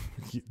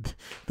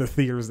 the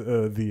theaters,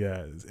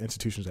 the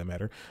institutions that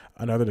matter.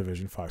 Another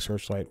division, Fox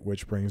Searchlight,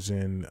 which brings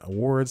in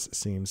awards,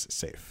 seems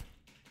safe.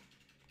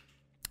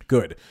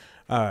 Good.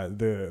 One of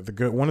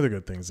the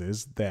good things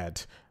is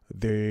that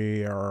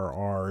there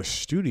are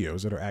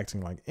studios that are acting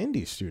like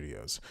indie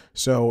studios.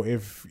 So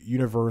if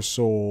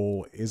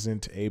Universal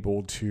isn't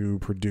able to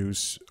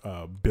produce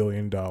a $1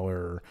 billion,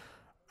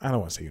 I don't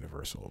want to say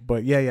Universal,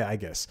 but yeah, I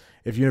guess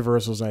if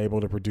Universal's not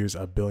able to produce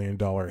a $1 billion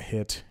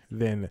hit,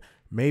 then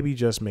maybe,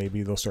 just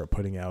maybe, they'll start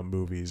putting out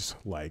movies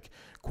like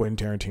Quentin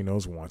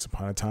Tarantino's Once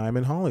Upon a Time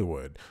in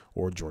Hollywood,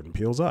 or Jordan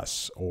Peele's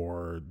Us,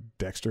 or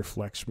Dexter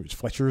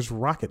Fletcher's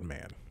Rocket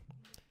Man.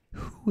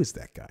 Who is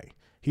that guy?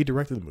 He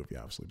directed the movie,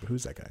 obviously, but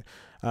who's that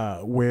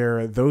guy?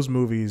 Where those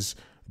movies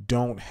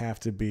don't have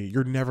to be...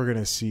 You're never going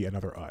to see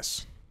another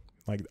Us.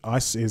 Like,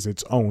 Us is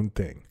its own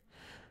thing.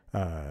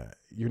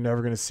 You're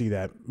never going to see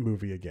that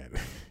movie again.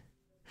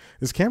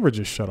 This camera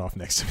just shut off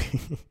next to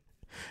me,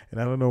 and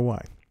I don't know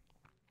why.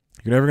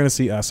 You're never going to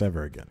see Us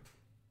ever again.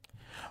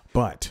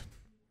 But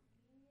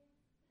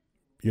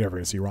you're never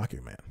going to see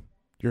Rocket Man.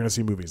 You're going to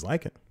see movies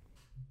like it,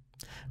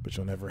 but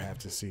you'll never have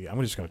to see...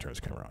 I'm just going to turn this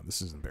camera on.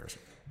 This is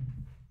embarrassing.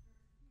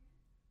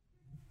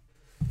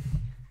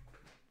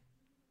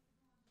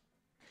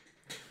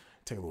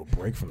 Take a little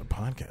break from the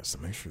podcast to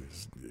make sure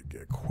this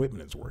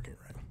equipment is working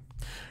right.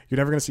 You're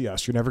never going to see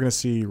Us. You're never going to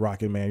see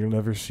Rocket Man.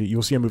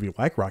 You'll see a movie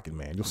like Rocket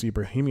Man. You'll see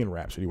Bohemian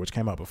Rhapsody, which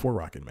came out before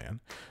Rocket Man,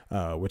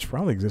 which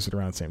probably existed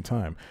around the same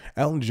time.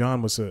 Elton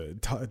John was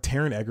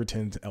Taron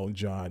Egerton's Elton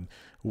John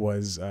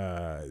was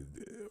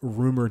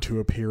rumored to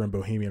appear in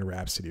Bohemian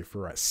Rhapsody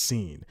for a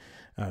scene.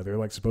 They're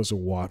like supposed to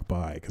walk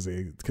by because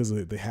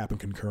they happen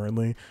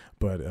concurrently,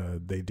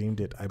 but they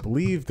deemed it, I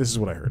believe, this is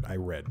what I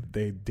read.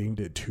 They deemed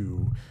it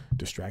too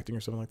distracting or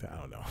something like that. I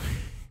don't know.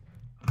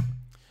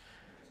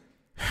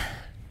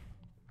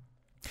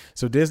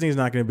 So Disney's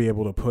not going to be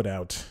able to put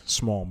out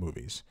small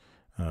movies.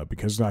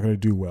 because it's not going to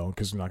do well,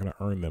 because it's not going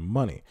to earn them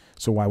money.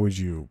 So why would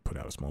you put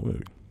out a small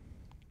movie?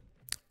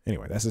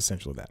 Anyway, that's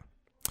essentially that.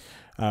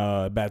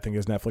 Bad thing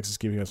is Netflix is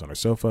keeping us on our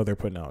sofa. They're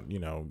putting out,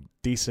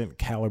 decent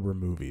caliber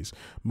movies,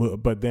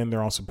 but then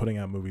they're also putting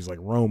out movies like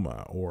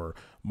Roma or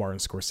Martin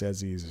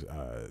Scorsese's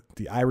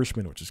The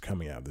Irishman, which is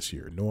coming out this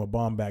year. Noah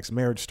Baumbach's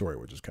Marriage Story,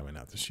 which is coming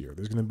out this year.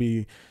 There's going to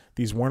be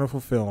these wonderful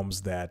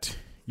films that,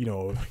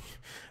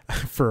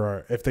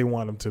 for if they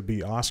want them to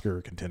be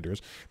Oscar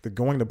contenders, they're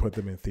going to put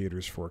them in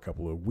theaters for a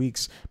couple of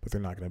weeks, but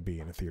they're not going to be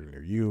in a theater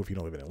near you. If you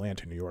don't live in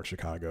Atlanta, New York,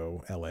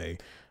 Chicago, LA,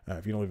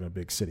 if you don't live in a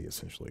big city,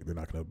 essentially, they're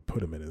not going to put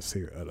them in at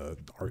an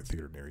art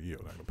theater near you.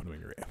 They're not going to put them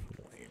in your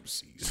little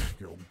AMCs,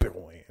 your little big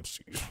old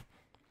AMCs.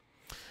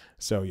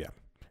 So yeah,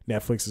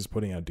 Netflix is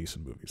putting out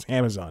decent movies.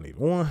 Amazon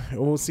even.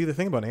 Well, see, the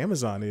thing about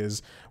Amazon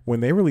is when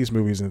they release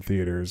movies in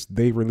theaters,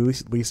 they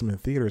release them in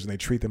theaters and they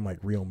treat them like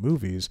real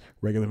movies,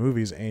 regular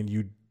movies, and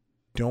you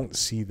don't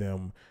see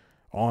them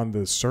on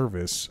the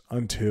service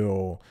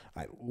until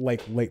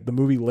the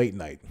movie Late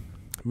Night,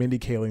 Mindy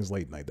Kaling's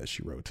Late Night that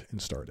she wrote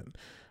and starred in.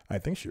 I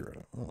think she wrote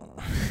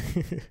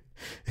it.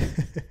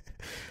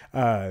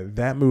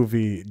 That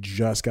movie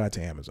just got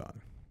to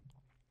Amazon.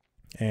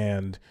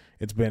 And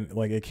it's been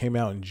it came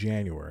out in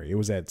January. It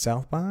was at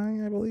South by,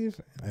 I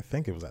believe. I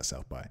think it was at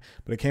South by.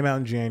 But it came out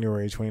in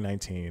January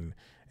 2019.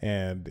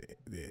 And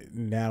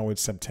now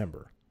it's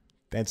September.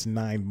 That's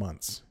 9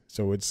 months.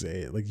 So it's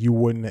you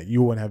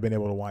wouldn't have been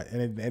able to watch.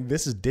 And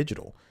this is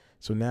digital.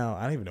 So now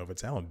I don't even know if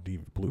it's out on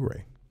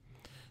Blu-ray.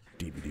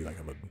 DVD, like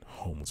I'm a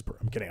homeless person.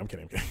 I'm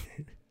kidding.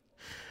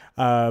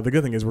 The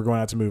good thing is we're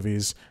going out to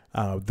movies.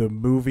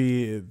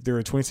 There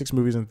are 26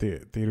 movies in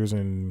theaters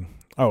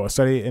a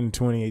study in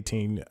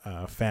 2018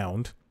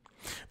 found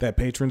that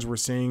patrons were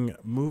seeing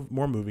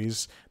more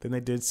movies than they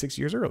did 6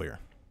 years earlier.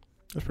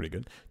 That's pretty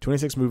good.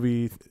 26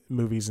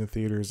 movies in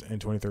theaters in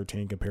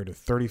 2013 compared to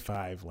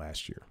 35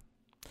 last year.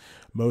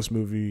 Most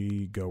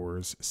movie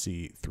goers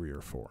see 3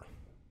 or 4.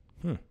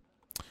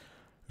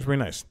 It's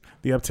pretty nice.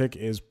 The uptick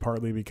is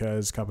partly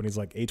because companies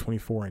like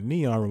A24 and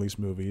Neon release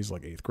movies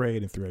like 8th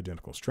Grade and 3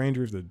 Identical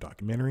Strangers, the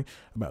documentary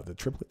about the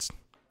triplets,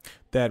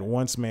 that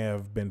once may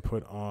have been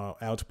put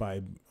out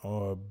by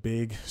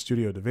big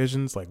studio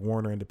divisions like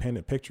Warner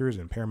Independent Pictures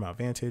and Paramount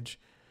Vantage,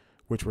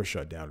 which were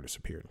shut down or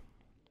disappeared.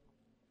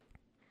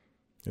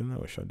 Didn't know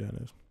what shutdown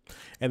is.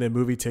 And then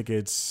movie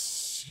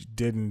tickets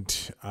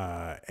didn't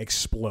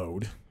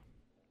explode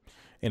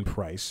in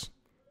price.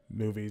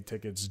 Movie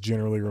tickets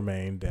generally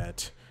remained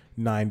at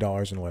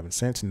 $9.11.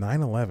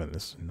 $9.11.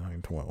 This is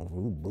 $9.12.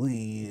 Ooh,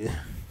 boy.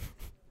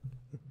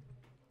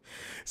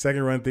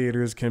 Second run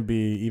theaters can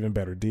be even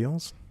better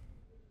deals.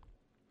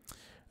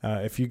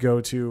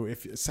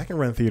 If second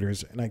run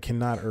theaters, and I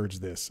cannot urge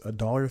this, a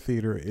dollar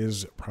theater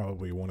is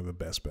probably one of the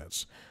best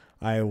bets.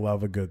 I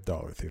love a good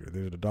dollar theater.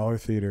 There's a dollar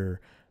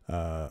theater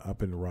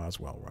up in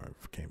Roswell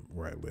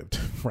where I lived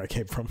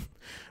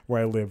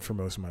for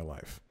most of my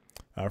life,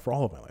 for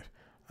all of my life.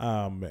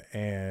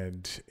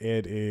 And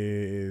it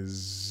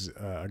is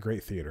a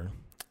great theater.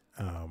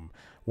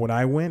 When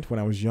I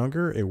was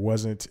younger, it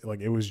wasn't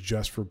it was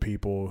just for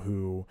people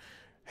who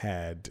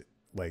had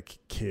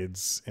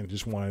kids and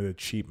just wanted a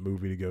cheap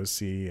movie to go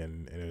see,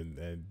 and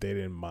they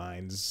didn't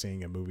mind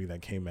seeing a movie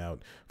that came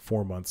out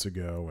 4 months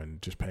ago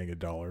and just paying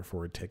 $1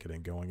 for a ticket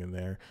and going in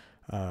there.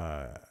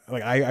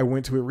 I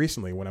went to it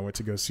recently when I went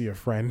to go see a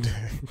friend.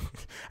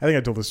 I think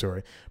I told the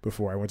story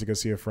before. I went to go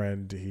see a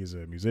friend. He's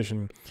a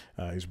musician.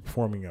 He's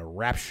performing a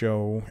rap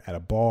show at a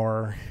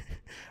bar.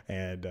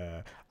 And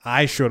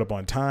I showed up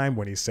on time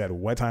when he said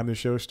what time the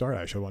show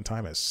started. I showed up on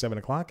time at 7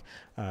 o'clock.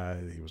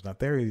 He was not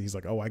there. He's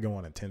like, I go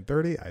on at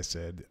 10:30. I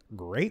said,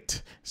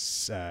 great.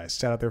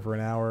 Sat out there for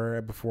an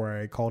hour before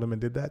I called him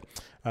and did that.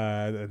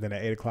 And then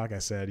at 8 o'clock, I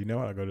said, you know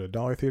what? I'll go to a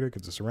dollar theater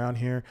because it's around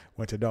here.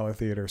 Went to a dollar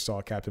theater,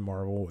 saw Captain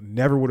Marvel.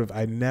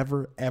 I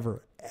never,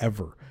 ever,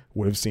 ever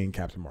would have seen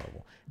Captain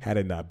Marvel had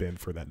it not been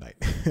for that night.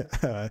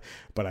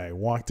 But I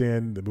walked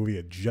in. The movie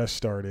had just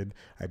started.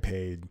 I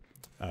paid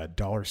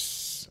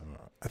 $1.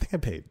 I think I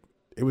paid.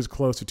 It was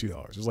close to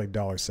 $2. It was like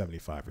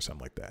 $1.75 or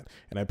something like that.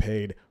 And I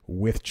paid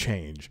with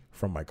change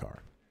from my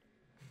car.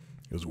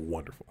 It was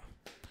wonderful.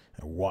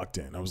 I walked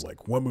in. I was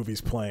like, what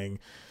movie's playing?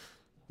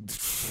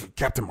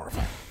 Captain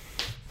Marvel.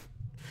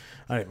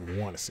 I didn't even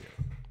want to see it.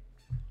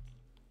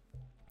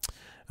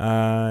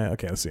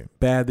 Okay, let's see.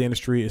 Bad. The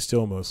industry is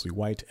still mostly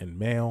white and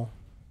male.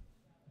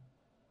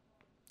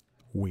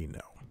 We know.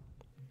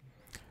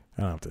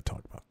 I don't have to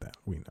talk about that.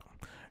 We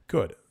know.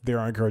 Good. There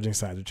are encouraging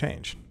signs of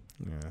change.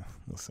 Yeah,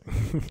 we'll see.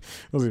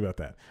 We'll see about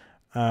that.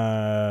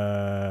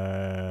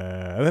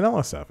 And then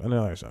other stuff. All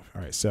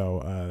right,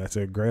 so that's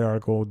a great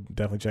article.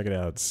 Definitely check it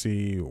out.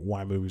 See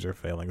why movies are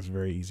failing. It's a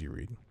very easy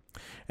read.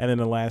 And then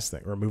the last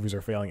thing, or movies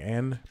are failing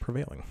and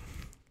prevailing.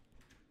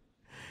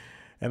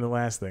 And the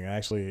last thing,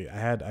 I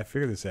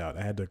figured this out.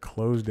 I had to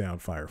close down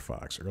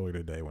Firefox earlier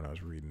today when I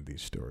was reading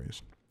these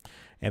stories,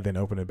 and then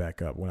open it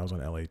back up when I was on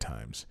LA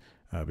Times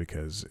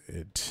because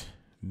it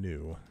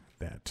knew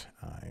that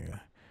I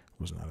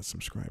was not a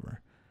subscriber.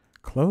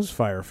 Close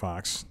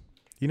Firefox.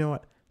 You know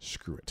what?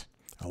 Screw it.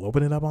 I'll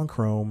open it up on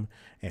Chrome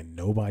and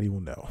nobody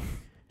will know.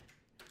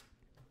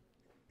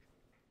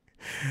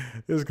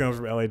 This comes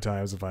from LA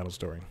Times, the final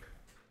story.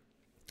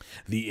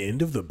 The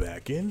end of the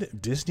back end.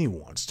 Disney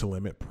wants to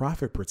limit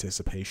profit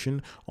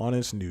participation on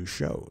its new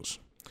shows.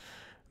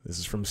 This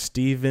is from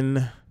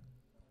Stephen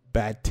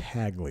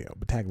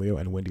Battaglio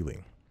and Wendy Lee.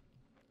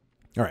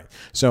 All right.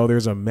 So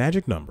there's a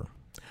magic number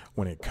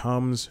when it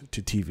comes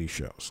to TV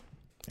shows.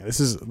 And this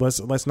is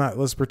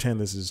let's pretend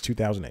this is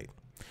 2008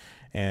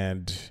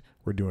 and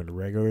we're doing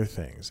regular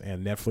things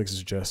and Netflix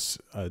is just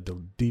a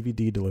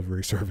DVD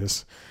delivery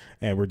service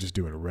and we're just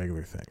doing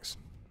regular things.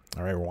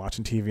 All right, we're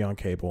watching TV on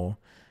cable.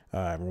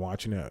 We're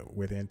watching it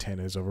with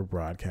antennas over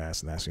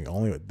broadcast, and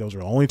those are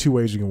the only two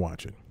ways you can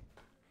watch it.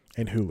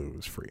 And Hulu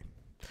is free.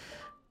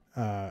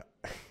 Oh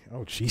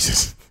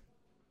Jesus,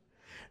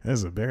 that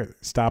is a bear.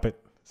 Stop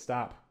it.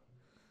 Stop.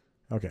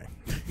 Okay.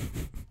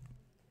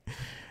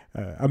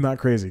 I'm not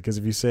crazy because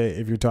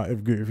if you're talking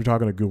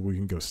to Google, you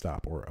can go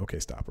stop or okay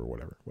stop or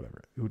whatever.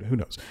 Who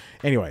knows?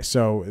 Anyway,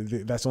 so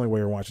that's the only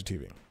way you're watching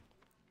TV.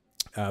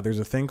 There's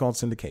a thing called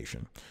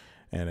syndication.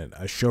 And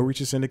a show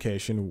reaches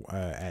syndication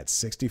at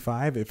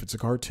 65 if it's a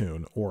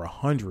cartoon or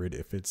 100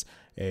 if it's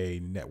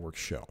a network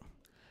show.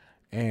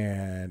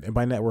 And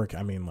by network,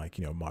 I mean like,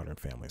 Modern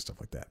Family and stuff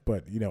like that.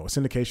 But,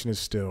 syndication is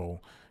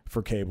still,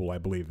 for cable, I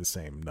believe the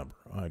same number,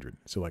 100.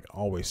 So like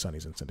Always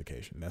Sunny's in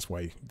syndication.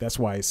 That's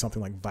why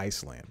something like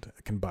Viceland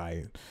can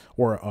buy,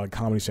 or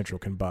Comedy Central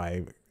can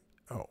buy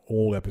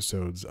old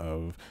episodes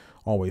of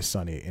Always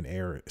Sunny and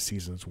air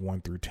seasons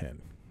 1 through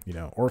 10.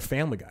 Or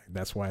Family Guy.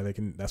 That's why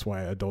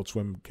Adult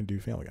Swim can do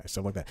Family Guy,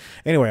 stuff like that.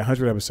 Anyway,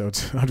 100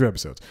 episodes.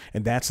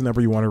 And that's the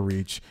number you want to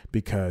reach,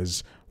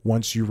 because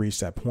once you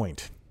reach that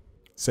point,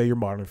 say you're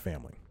Modern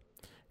Family.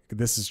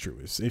 This is true.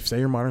 If say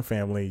you're Modern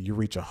Family, you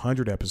reach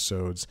 100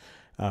 episodes,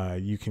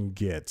 you can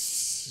get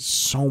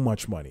so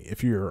much money.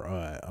 If you're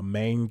a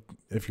main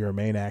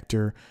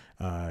actor,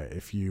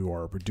 if you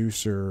are a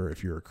producer,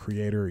 if you're a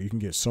creator, you can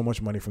get so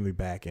much money from the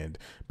back end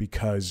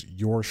because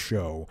your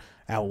show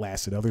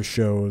outlasted other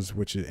shows,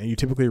 and you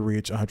typically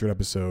reach 100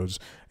 episodes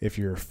if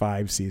you're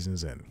 5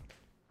 seasons in.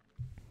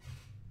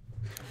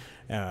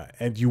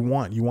 And you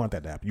want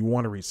that to happen. You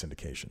want to reach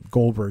syndication.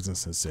 Goldberg's in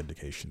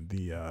syndication.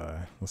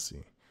 Let's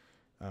see.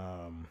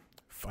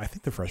 I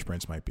think The Fresh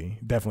Prince might be.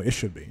 Definitely, it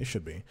should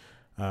be.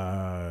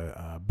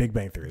 Big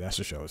Bang Theory. That's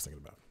the show I was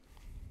thinking about.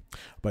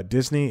 But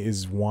Disney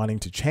is wanting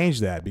to change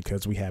that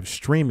because we have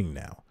streaming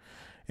now.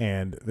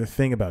 And the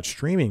thing about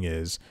streaming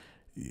is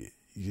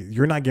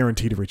you're not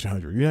guaranteed to reach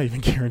 100. You're not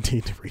even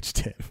guaranteed to reach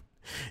 10.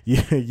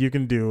 You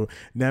can do,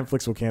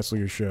 Netflix will cancel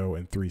your show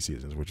in 3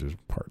 seasons, which is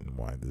part of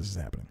why this is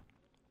happening.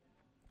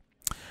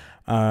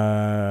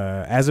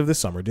 As of this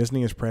summer,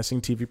 Disney is pressing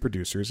TV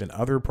producers and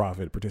other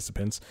profit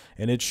participants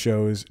in its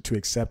shows to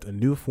accept a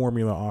new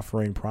formula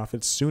offering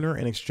profits sooner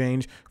in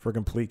exchange for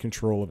complete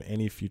control of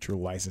any future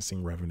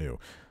licensing revenue.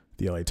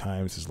 The LA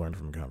Times has learned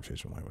from a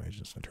conversation with label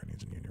agents,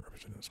 attorneys, and union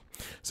representatives.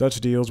 Such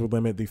deals would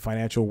limit the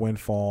financial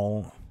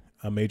windfall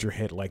a major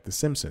hit like The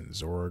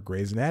Simpsons or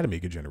Grey's Anatomy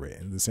could generate.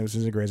 And The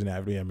Simpsons and Grey's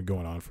Anatomy have been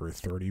going on for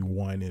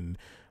 31 and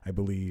I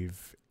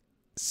believe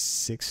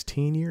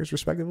 16 years,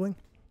 respectively.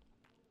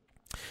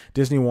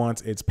 Disney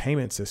wants its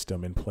payment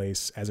system in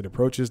place as it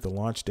approaches the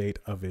launch date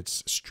of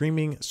its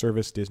streaming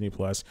service, Disney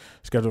Plus,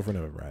 scheduled for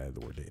November. I had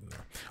the word date in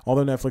there.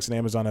 Although Netflix and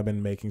Amazon have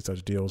been making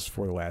such deals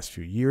for the last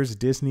few years,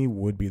 Disney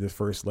would be the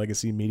first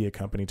legacy media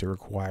company to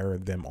require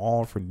them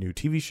all for new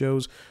TV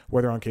shows,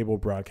 whether on cable,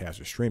 broadcast,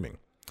 or streaming.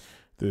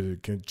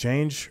 The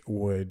change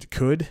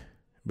could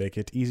make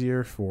it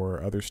easier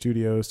for other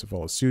studios to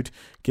follow suit,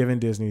 given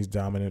Disney's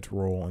dominant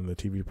role in the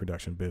TV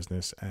production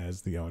business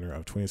as the owner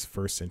of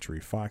 21st Century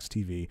Fox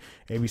TV,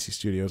 ABC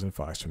Studios, and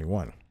Fox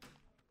 21.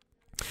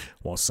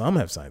 While some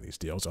have signed these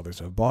deals, others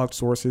have balked.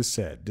 Sources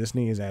said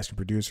Disney is asking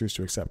producers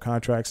to accept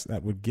contracts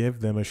that would give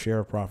them a share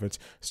of profits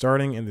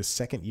starting in the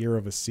second year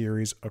of a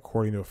series,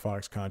 according to a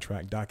Fox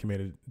contract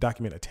document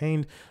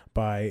attained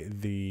by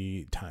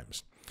the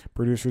Times.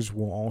 Producers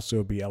will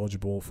also be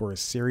eligible for a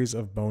series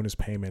of bonus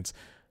payments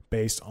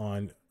based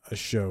on a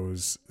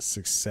show's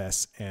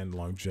success and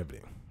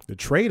longevity. The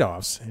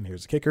trade-offs, and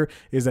here's the kicker,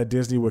 is that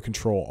Disney would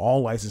control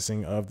all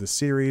licensing of the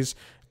series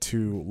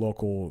to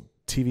local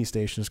TV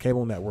stations,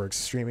 cable networks,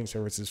 streaming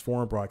services,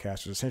 foreign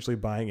broadcasters, essentially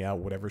buying out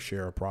whatever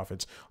share of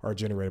profits are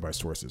generated by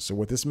sources. So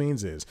what this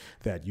means is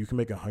that you can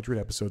make 100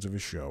 episodes of a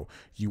show.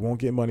 You won't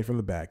get money from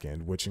the back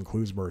end, which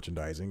includes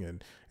merchandising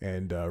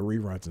and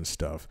reruns and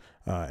stuff.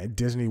 And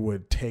Disney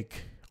would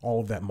take all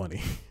of that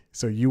money.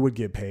 So you would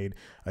get paid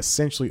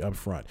essentially up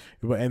front.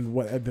 And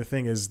what the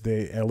thing is,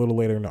 a little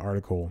later in the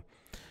article,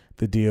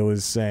 the deal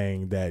is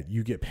saying that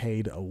you get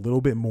paid a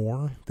little bit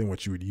more than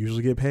what you would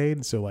usually get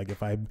paid. So like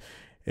if I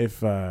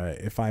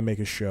make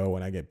a show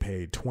and I get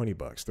paid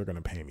 $20, they're going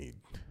to pay me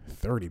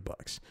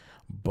 $30.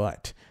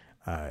 But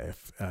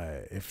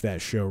if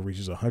that show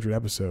reaches 100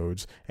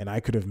 episodes and I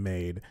could have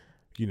made,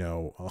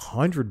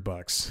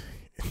 $100,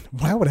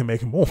 why would I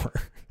make more?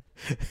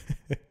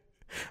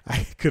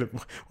 I could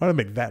have. Why would I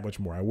make that much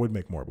more? I would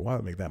make more, but why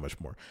would I make that much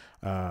more?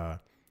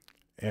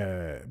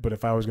 But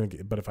if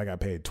if I got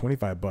paid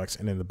 $25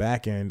 and in the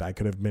back end I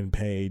could have been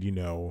paid,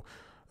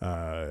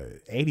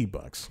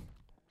 $80,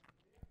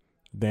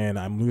 then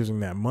I'm losing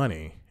that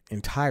money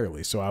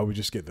entirely. So I would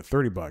just get the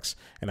 $30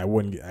 and I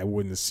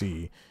wouldn't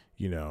see,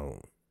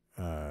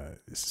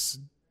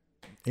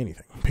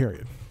 anything,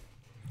 period.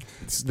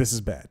 This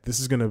is bad. This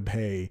is going to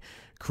pay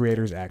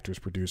creators, actors,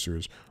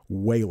 producers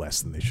way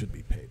less than they should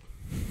be paid.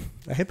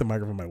 I hit the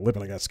microphone with my lip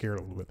and I got scared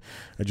a little bit.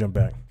 I jumped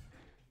back.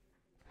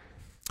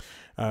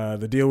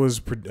 The deal was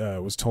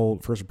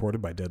first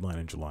reported by Deadline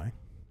in July.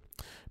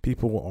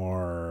 People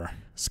are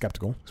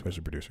skeptical,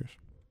 especially producers.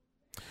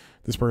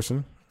 This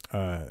person,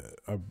 a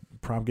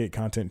Propagate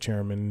content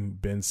chairman,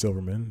 Ben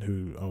Silverman,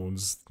 who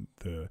owns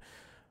the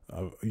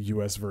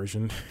U.S.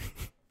 version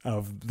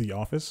of The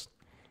Office,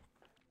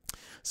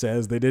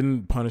 says they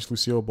didn't punish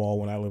Lucille Ball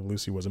when I Love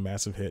Lucy was a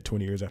massive hit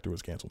 20 years after it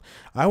was canceled.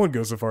 I would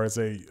go so far as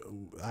say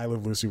I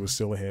Love Lucy was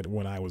still a hit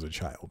when I was a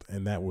child.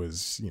 And that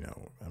was,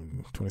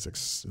 I'm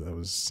 26. That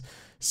was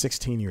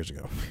 16 years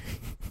ago.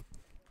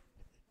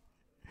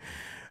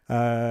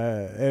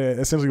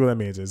 Essentially what that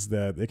means is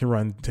that it can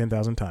run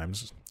 10,000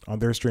 times on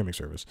their streaming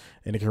service,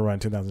 and it can run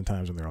 10,000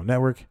 times on their own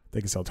network.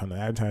 They can sell a ton of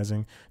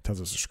advertising, tons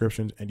of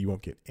subscriptions, and you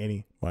won't get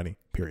any money,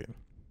 period.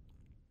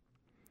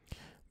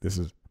 This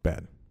is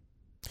bad.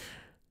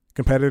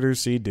 Competitors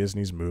see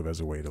Disney's move as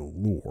a way to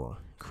lure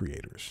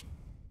creators.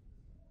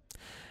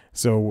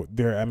 So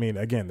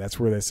again, that's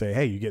where they say,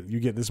 hey, you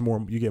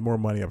get more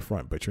money up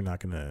front, but you're not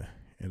gonna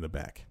in the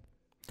back.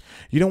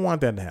 You don't want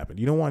that to happen.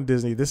 You don't want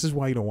Disney. This is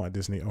why you don't want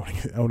Disney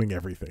owning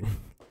everything.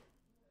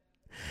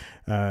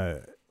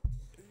 The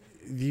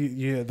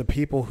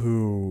people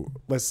who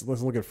let's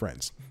look at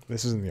Friends.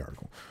 This is in the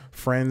article.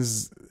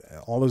 Friends,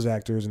 all those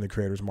actors and the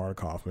creators, Marta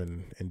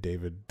Kaufman and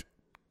David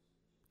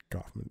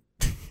Kaufman.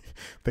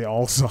 They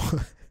all saw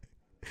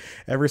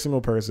every single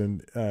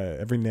person,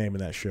 every name in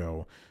that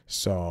show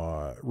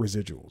saw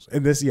residuals.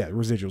 And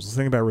residuals. Let's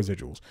think about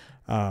residuals.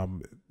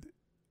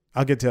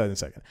 I'll get to that in a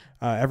second.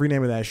 Every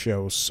name of that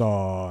show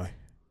saw,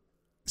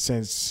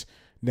 since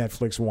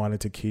Netflix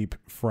wanted to keep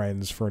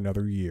Friends for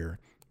another year,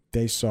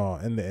 they saw,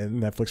 and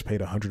Netflix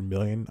paid $100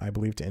 million, I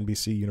believe, to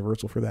NBC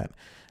Universal for that.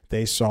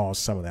 They saw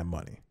some of that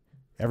money.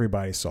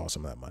 Everybody saw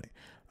some of that money.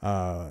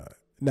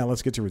 Now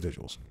let's get to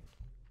residuals.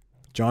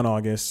 John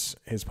August,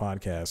 his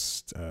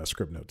podcast,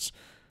 Script Notes.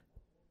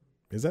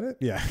 Is that it?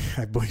 Yeah,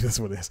 I believe that's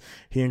what it is.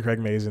 He and Craig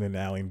Mazin and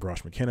Aline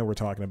Brosh McKenna were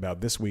talking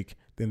about this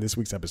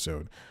week's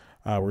episode.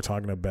 We're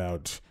talking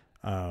about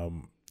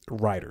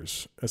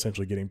writers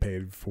essentially getting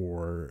paid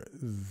for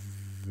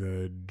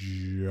the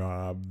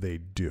job they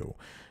do.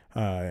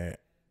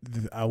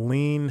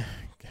 Aline,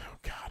 oh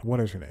God,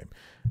 what is her name?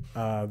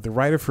 The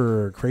writer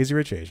for Crazy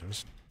Rich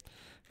Asians.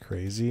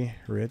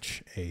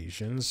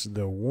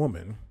 The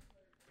woman,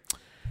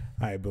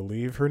 I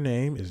believe her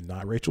name is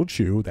not Rachel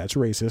Chu. That's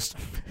racist.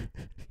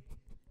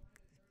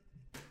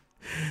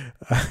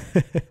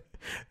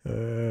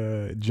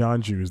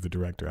 John Chu is the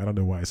director. I don't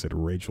know why I said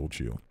Rachel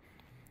Chu.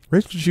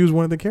 Rachel Chu is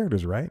one of the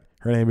characters, right?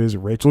 Her name is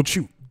Rachel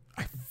Chu.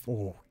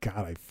 Oh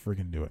God, I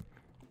freaking knew it.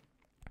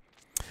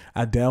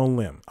 Adele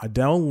Lim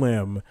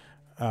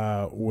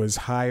was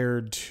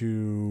hired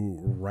to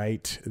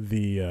write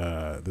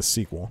the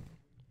sequel.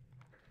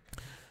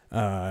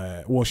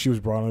 She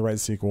was brought on to write the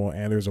sequel,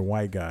 and there's a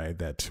white guy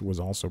that was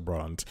also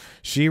brought on.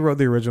 She wrote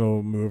the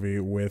original movie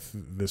with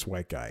this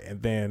white guy,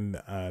 and then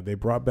they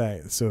brought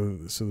back. So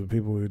the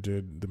people who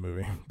did the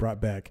movie brought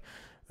back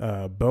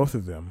both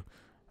of them,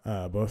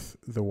 both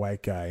the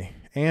white guy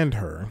and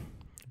her,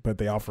 but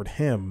they offered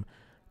him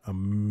 $1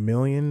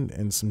 million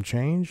and some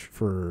change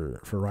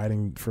for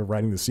writing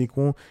the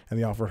sequel, and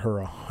they offered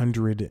her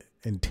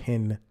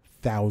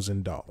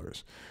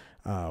 $110,000.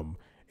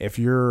 If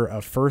you're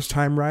a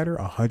first-time writer,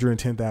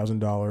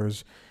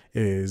 $110,000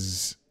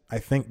 is, I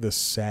think, the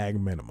SAG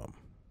minimum,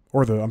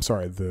 or the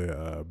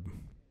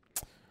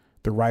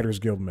Writers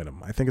Guild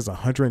minimum. I think it's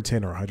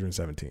 110 or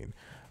 117.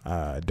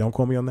 Don't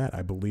quote me on that.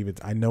 I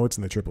know it's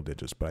in the triple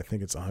digits, but I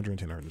think it's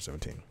 110 or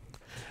 117.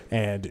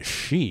 And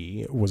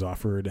she was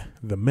offered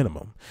the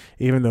minimum,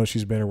 even though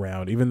she's been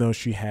around, even though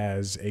she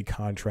has a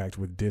contract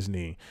with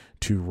Disney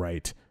to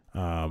write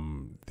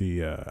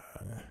the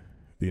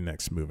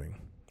next movie.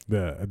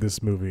 This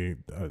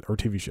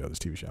TV show.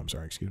 I'm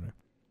sorry, excuse me.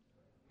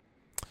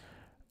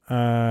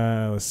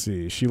 Let's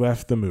see. She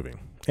left the movie.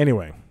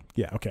 Anyway,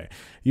 yeah, okay.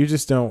 You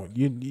just don't.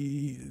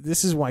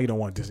 This is why you don't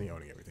want Disney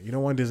owning everything. You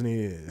don't want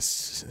Disney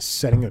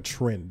setting a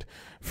trend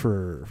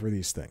for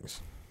these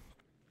things,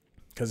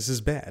 because this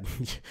is bad.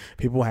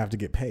 People have to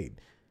get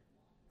paid.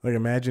 Like,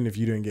 imagine if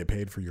you didn't get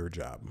paid for your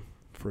job,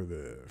 for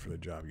the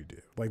job you do.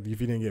 Like, if you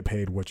didn't get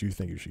paid what you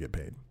think you should get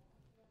paid.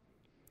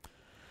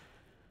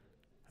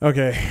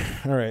 Okay,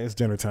 all right, it's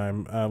dinner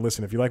time.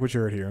 Listen, if you like what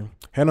you heard here,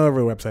 head on over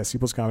to the website,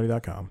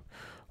 cpluscomedy.com,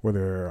 where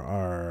there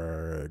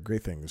are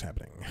great things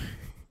happening.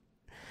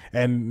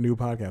 And new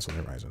podcasts on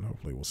the horizon.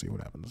 Hopefully we'll see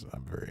what happens.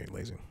 I'm very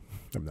lazy.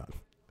 I'm not.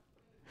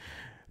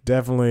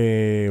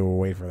 Definitely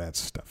wait for that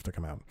stuff to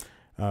come out.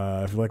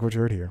 If you like what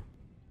you heard here.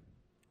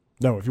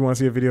 No, if you want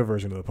to see a video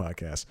version of the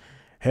podcast,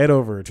 Head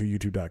over to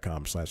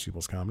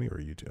youtube.com/CBlissComedy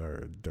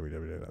or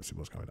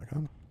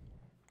www.cblisscomedy.com.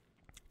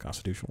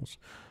 Constitutionals.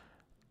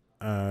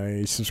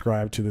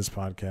 Subscribe to this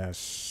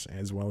podcast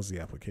as well as the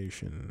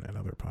application and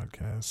other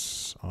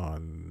podcasts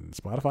on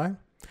Spotify,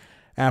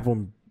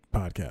 Apple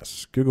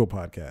Podcasts, Google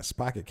Podcasts,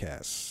 Pocket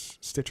Casts,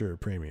 Stitcher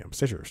Premium,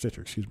 Stitcher,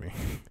 excuse me.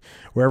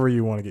 Wherever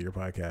you want to get your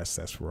podcasts,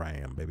 that's where I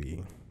am,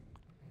 baby.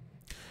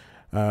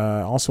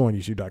 Also on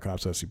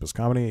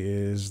youtube.com/CBlissComedy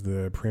is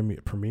the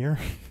premiere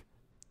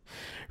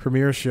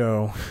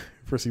show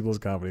for CBliss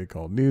Comedy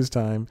called News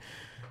Time.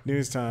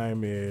 News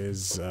Time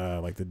is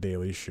like the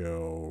daily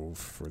show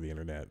for the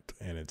internet,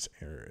 and it's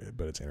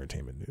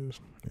entertainment news.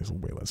 It's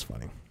way less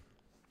funny.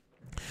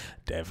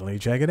 Definitely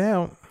check it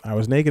out. I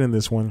was naked in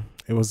this one.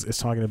 It's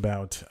talking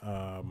about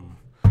the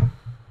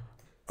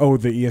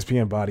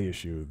ESPN body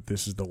issue.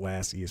 This is the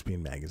last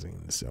ESPN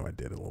magazine, so I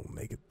did a little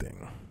naked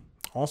thing.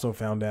 Also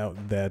found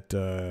out that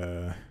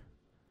the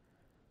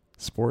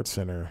Sports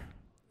Center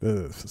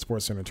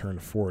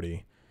turned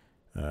 40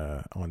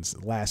 on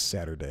last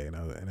Saturday, and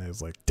I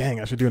was like, dang,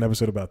 I should do an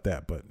episode about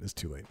that, but it's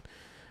too late.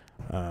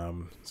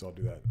 So I'll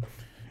do that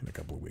in a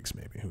couple of weeks,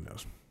 maybe.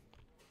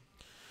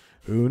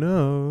 Who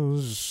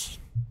knows?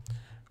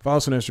 Follow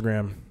us on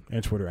Instagram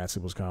and Twitter at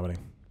CBliss Comedy.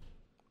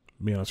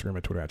 Me on Instagram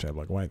and Twitter at Chad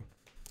Black White.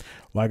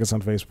 Like us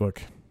on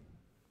Facebook.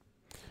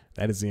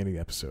 That is the end of the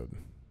episode.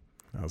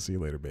 I'll see you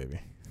later, baby.